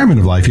requirement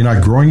of life. You're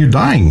not growing, you're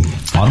dying.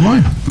 Bottom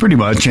line. Pretty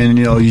much. And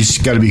you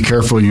just got to be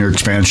careful in your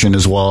expansion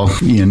as well,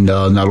 and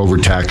not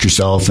overtax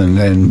yourself,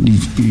 and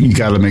you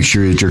got to make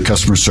sure that your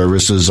customer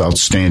service is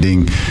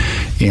outstanding.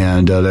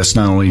 And that's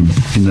not only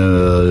in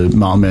the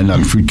Mountain Man Nut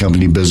and Fruit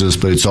Company business,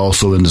 but it's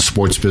also in the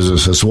sports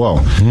business as well.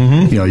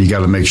 Mm-hmm. You got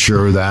to make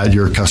sure that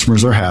your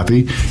customers are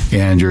happy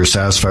and you're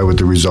satisfied with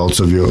the results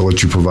of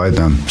what you provide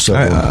them. So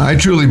I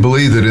truly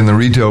believe that in the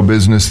retail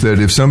business, that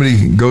if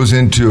somebody goes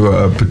into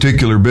a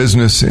particular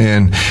business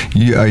and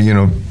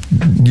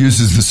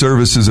uses the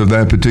services of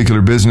that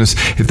particular business,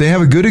 if they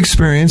have a good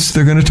experience,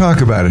 they're going to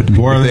talk about it. If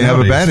they have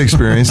a bad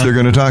experience, they're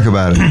going to talk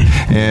about it.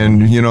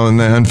 And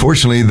and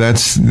unfortunately,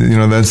 that's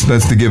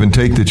the give and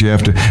take that you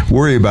have to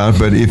worry about.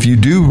 But if you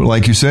do,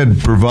 like you said,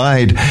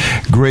 provide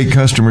great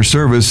customer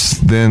service,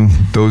 then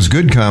those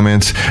good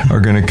comments are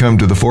going to come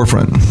to the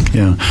forefront.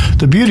 Yeah,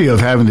 the beauty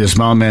of having this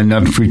Mountain Man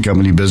Nut and Fruit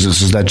Company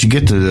business is that you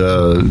get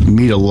to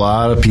meet a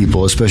lot of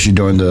people, especially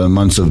during the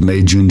months of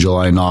May, June,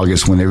 July, and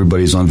August, when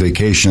everybody's on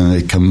vacation.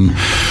 They come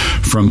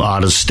from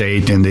out of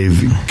state, and they've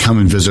come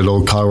and visit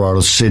old Colorado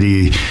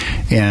City,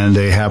 and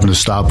they happen to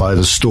stop by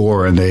the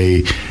store, and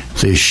they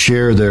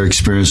share their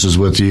experiences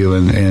with you.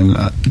 And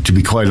to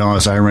be quite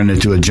honest, I ran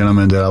into a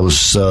gentleman that I was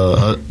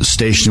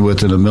stationed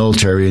with in the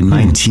military in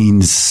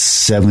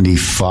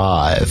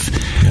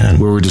 1975. Man.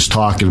 We were just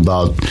talking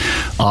about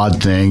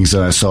odd things,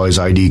 and I saw his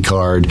ID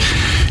card.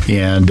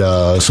 And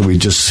so we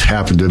just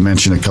happened to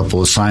mention a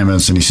couple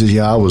assignments, and he says,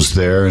 "Yeah, I was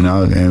there," and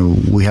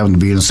we happened to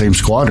be in the same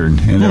squadron,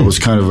 and it was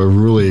kind of a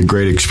really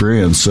great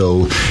experience.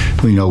 So,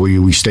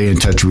 we stay in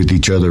touch with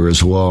each other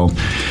as well.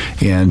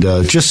 And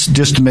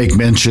just to make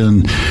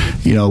mention,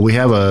 we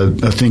have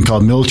a thing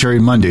called Military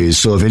Mondays.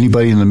 So if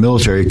anybody in the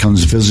military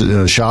comes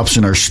visit shops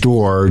in our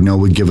store,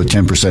 we give a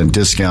 10%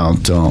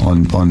 discount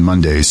on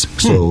Mondays.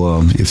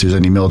 So if there's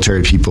any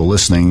military people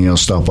listening,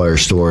 stop by our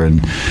store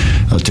and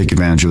take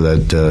advantage of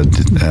that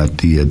at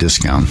the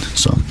discount.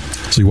 So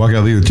you walk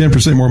out with either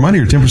 10% more money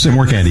or 10%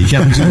 more candy. You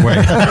can't lose either way.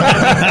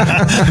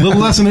 A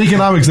little lesson in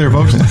economics there,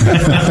 folks.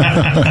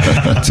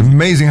 It's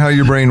amazing how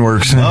your brain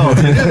works. Oh,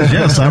 it is.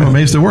 Yes, I'm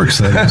amazed it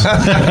works.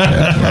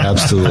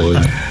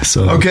 Absolutely.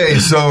 Okay,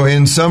 so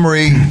in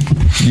summary,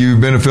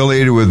 you've been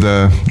affiliated with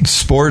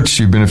sports,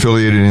 you've been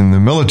affiliated in the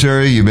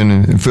military, you've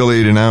been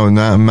affiliated now with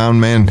Mountain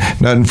Man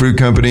Nut and Fruit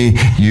Company,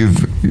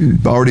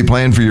 you've already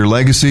planned for your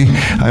legacy.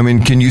 I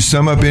mean, can you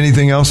sum up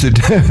anything else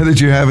that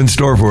you have in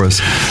store for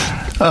us?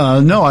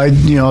 No,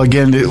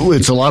 again,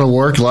 it's a lot of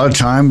work, a lot of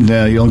time.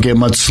 You don't get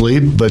much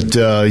sleep, but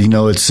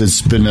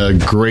it's been a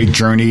great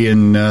journey,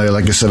 and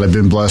like I said, I've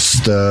been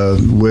blessed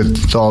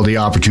with all the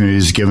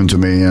opportunities given to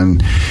me.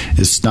 And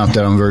it's not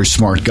that I'm a very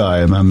smart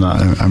guy.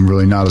 I'm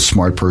really not a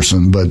smart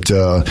person, but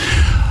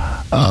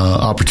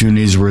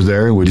opportunities were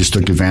there. We just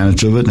took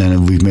advantage of it,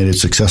 and we've made it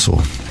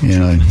successful.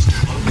 And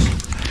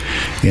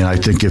I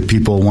think if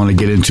people want to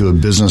get into a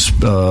business,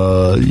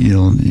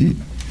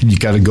 you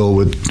got to go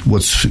with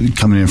what's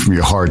coming in from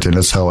your heart, and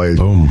that's how I...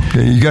 Boom.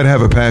 You got to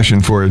have a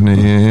passion for it,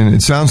 and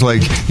it sounds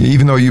like,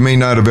 even though you may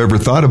not have ever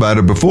thought about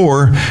it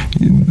before,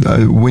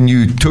 when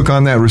you took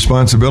on that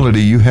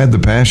responsibility, you had the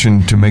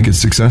passion to make it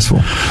successful.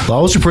 Well,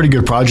 I was a pretty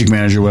good project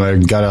manager when I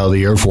got out of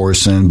the Air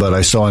Force, but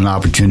I saw an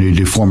opportunity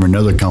to form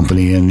another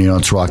company, and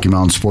it's Rocky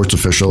Mountain Sports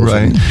Officials.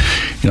 Right.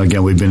 And,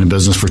 again, we've been in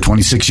business for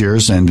 26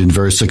 years and been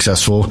very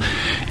successful,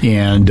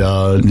 and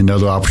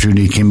another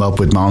opportunity came up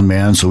with Mountain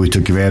Man, so we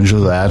took advantage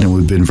of that, and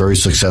we've been very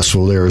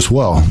successful there as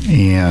well.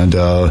 And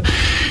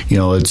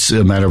it's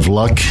a matter of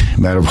luck,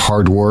 a matter of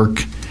hard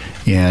work,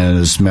 and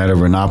it's a matter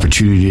of an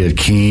opportunity that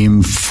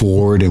came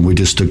forward, and we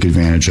just took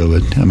advantage of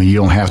it. I mean, you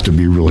don't have to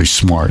be really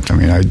smart. I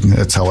mean,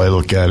 that's how I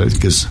look at it,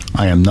 because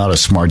I am not a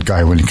smart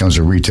guy when it comes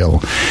to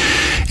retail.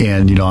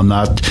 And, I'm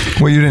not...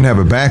 Well, you didn't have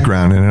a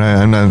background,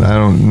 and I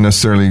don't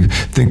necessarily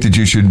think that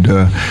you should,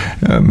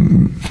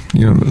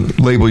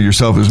 label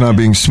yourself as not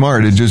being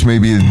smart. It just may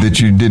be that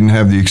you didn't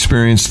have the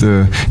experience,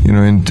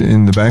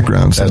 in the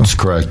background. So. That's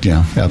correct,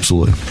 yeah,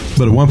 absolutely.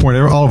 But at one point,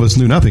 all of us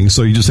knew nothing,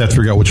 so you just have to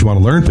figure out what you want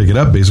to learn, pick it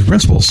up, basic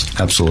principles.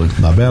 Absolutely.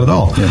 Not bad at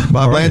all. Yeah.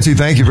 Bob Lantzy,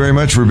 thank you very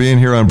much for being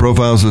here on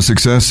Profiles of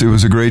Success. It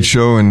was a great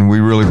show, and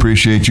we really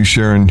appreciate you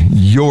sharing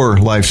your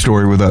life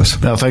story with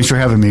us. No, thanks for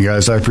having me,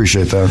 guys. I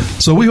appreciate that.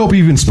 So we hope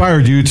we've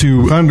inspired you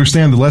to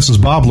understand the lessons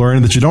Bob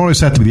learned, that you don't always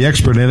have to be the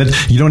expert in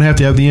it. You don't have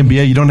to have the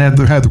MBA. You don't have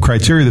to have the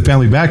criteria, the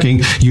family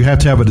backing. You have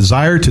to have a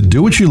desire to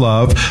do what you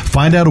love,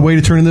 find out a way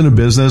to turn it into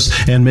business,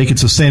 and make it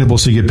sustainable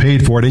so you get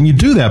paid for it. And you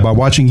do that by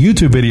watching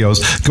YouTube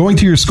videos, going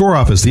to your SCORE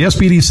office, the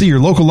SBDC, your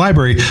local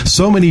library.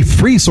 So many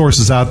free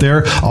sources out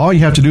there. All you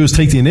have to do is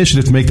take the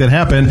initiative to make that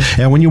happen.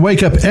 And when you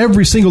wake up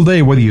every single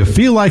day, whether you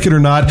feel like it or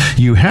not,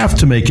 you have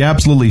to make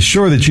absolutely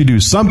sure that you do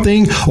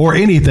something or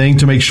anything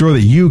to make sure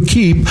that you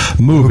keep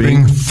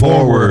moving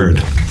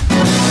forward.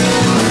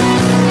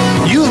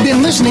 You've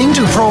been listening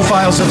to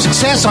Profiles of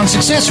Success on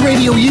Success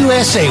Radio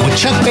USA with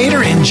Chuck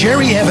Bader and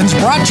Jerry Evans,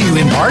 brought to you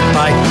in part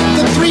by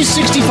the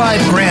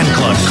 365 Grand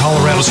Club,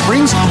 Colorado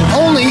Springs'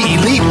 only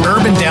elite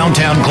urban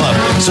downtown club.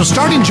 So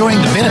start enjoying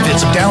the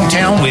benefits of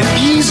downtown with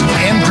ease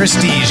and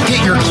prestige.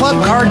 Get your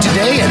club card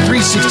today at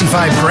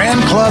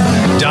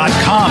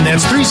 365grandclub.com.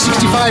 That's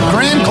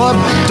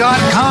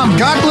 365grandclub.com.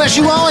 God bless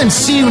you all, and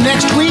see you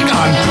next week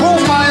on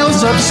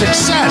Profiles of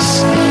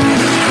Success.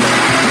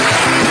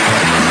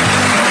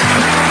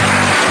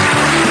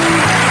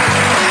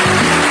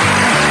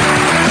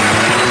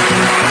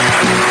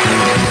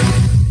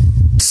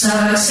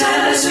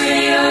 Success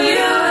Radio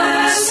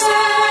USA.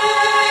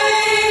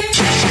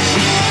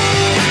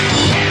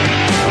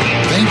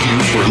 Thank you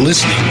for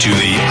listening to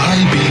the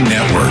IB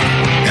Network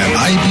at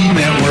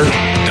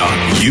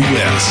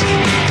ibnetwork.us.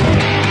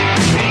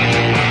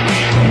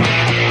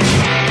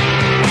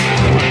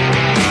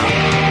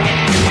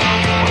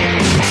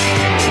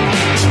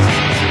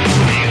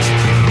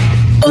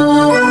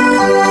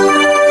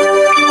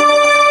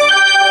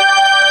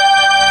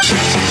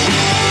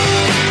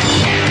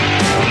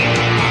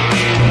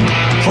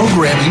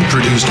 Programming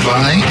produced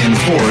by and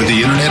for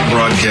the Internet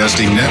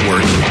Broadcasting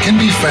Network can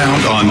be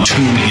found on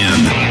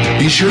TuneIn.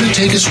 Be sure to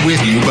take us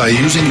with you by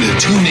using the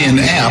TuneIn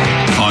app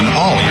on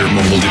all your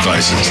mobile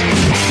devices.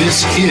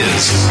 This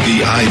is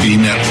the IB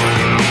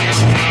Network.